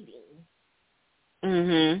reading.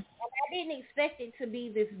 Mhm. And I didn't expect it to be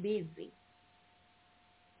this busy.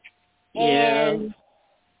 Yeah. And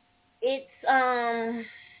it's I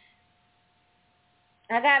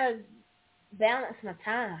gotta balance my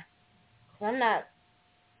time. I'm not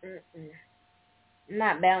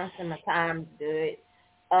balancing my time good.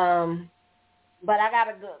 But I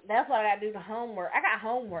gotta go. That's what I gotta do. The homework. I got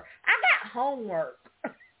homework.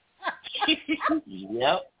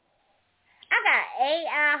 Yep. I got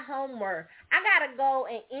AI homework. I gotta go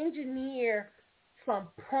and engineer some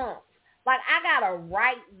prompts. Like I gotta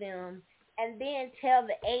write them and then tell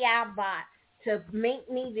the AI bot to make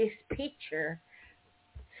me this picture.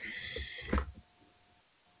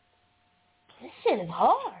 This shit is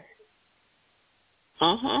hard.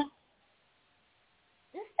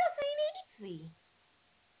 This stuff ain't easy.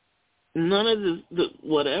 None of the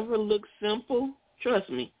whatever looks simple, trust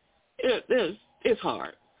me, it's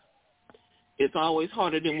hard. It's always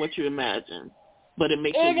harder than what you imagine, but it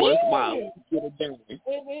makes it worthwhile to get it done.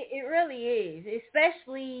 It really is,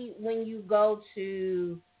 especially when you go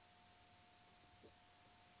to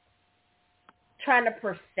trying to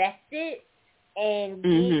perfect it and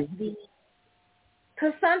get the.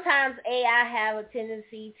 Because sometimes AI have a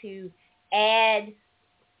tendency to add.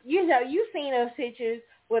 You've seen those pictures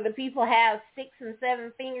where the people have 6 and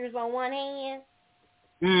 7 fingers on one hand.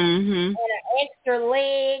 And an extra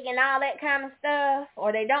leg and all that kind of stuff,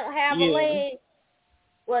 or they don't have a leg.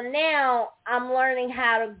 Well, now I'm learning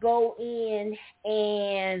how to go in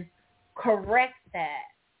and correct that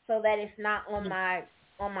so that it's not on my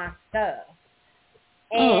stuff.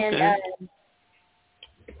 And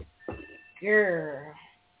girl,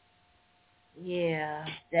 yeah,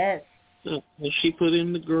 that's. She put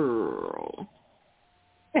in the girl.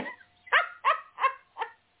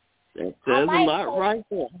 That says a lot right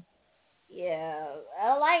there. Yeah,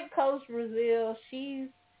 I like Coach Brazil. She's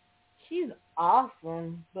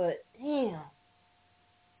awesome, but damn,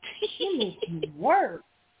 she needs some work.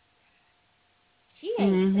 She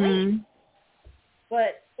ain't great,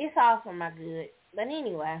 but it's awesome, my good. But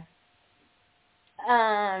anyway,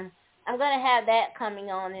 I'm gonna have that coming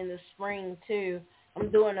on in the spring too. I'm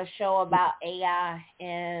doing a show about AI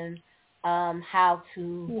and how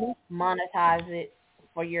to monetize it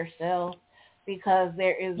for yourself, because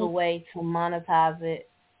there is a way to monetize it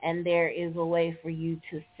and there is a way for you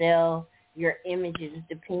to sell your images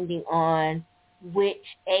depending on which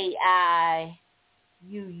AI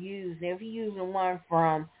you use. If you're using one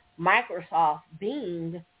from Microsoft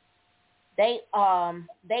Bing, they own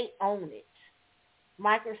it.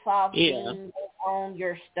 Microsoft Bing, they own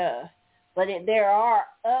your stuff. But there are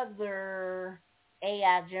other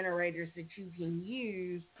AI generators that you can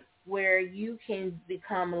use where you can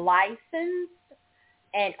become licensed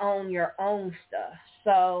and own your own stuff.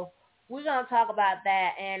 So we're going to talk about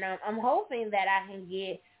that, and I'm hoping that I can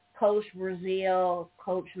get Coach Brazil,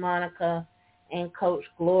 Coach Monica, and Coach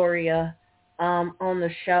Gloria on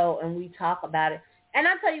the show, and we talk about it. And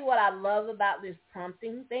I'll tell you what I love about this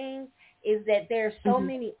prompting thing is that there's so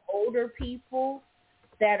many older people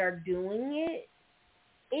that are doing it.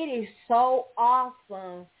 It is so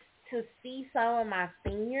awesome to see some of my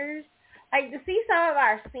seniors, like to see some of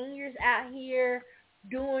our seniors out here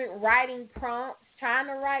writing prompts, trying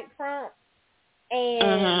to write prompts,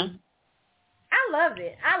 and I love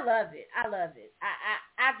it. I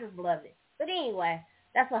just love it. But anyway,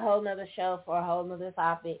 that's a whole nother show for a whole nother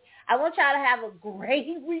topic. I want y'all to have a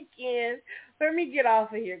great weekend. Let me get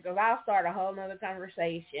off of here because I'll start a whole nother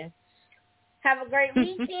conversation. Have a great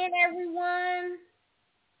weekend, everyone.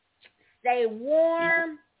 Stay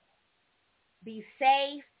warm. Be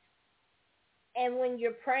safe. And when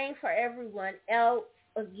you're praying for everyone else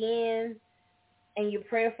again, and you're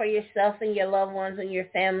praying for yourself and your loved ones and your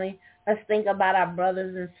family, let's think about our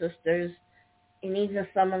brothers and sisters and even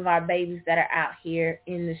some of our babies that are out here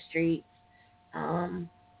in the streets.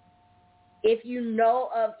 If you know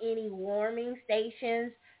of any warming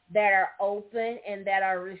stations that are open and that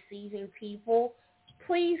are receiving people,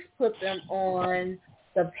 please put them on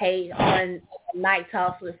the page, on Night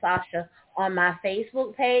Talks with Sasha on my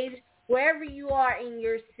Facebook page. Wherever you are in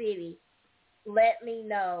your city, let me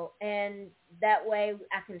know. And that way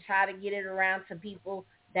I can try to get it around to people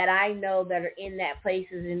that I know that are in that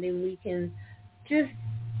places, and then we can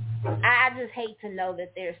I just hate to know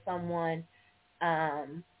that there's someone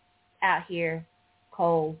out here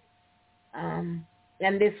cold. And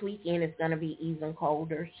this weekend is going to be even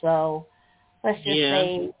colder. So let's just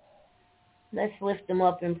say, let's lift them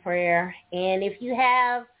up in prayer. And if you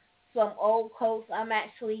have some old coats, I'm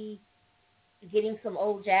actually getting some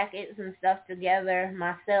old jackets and stuff together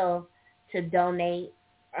myself to donate.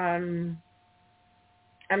 I'm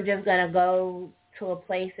just going to go to a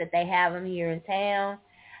place that they have them here in town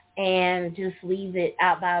and just leave it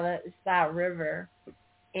out by the side river.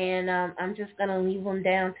 And I'm just going to leave them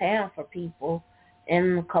downtown for people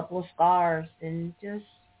and a couple of scars and just,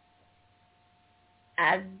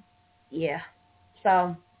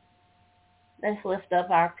 So let's lift up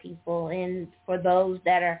our people. And for those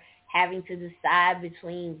that are having to decide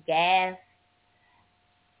between gas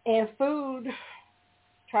and food,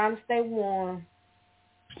 trying to stay warm,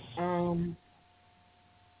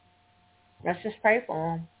 let's just pray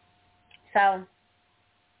for them. So,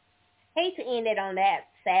 hate to end it on that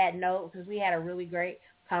sad note because we had a really great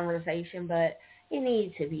conversation, but it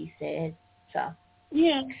needed to be said. So,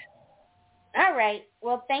 yeah. All right.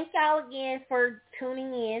 Well, thank y'all again for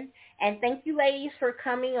tuning in, and thank you, ladies, for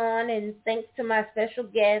coming on, and thanks to my special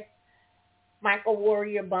guest, Michael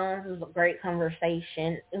Warrior Buns. It was a great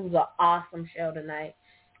conversation. It was an awesome show tonight,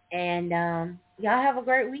 and y'all have a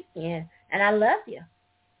great weekend, and I love you.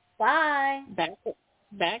 Bye.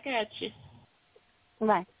 Back at you.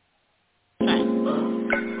 Bye.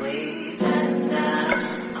 Bye.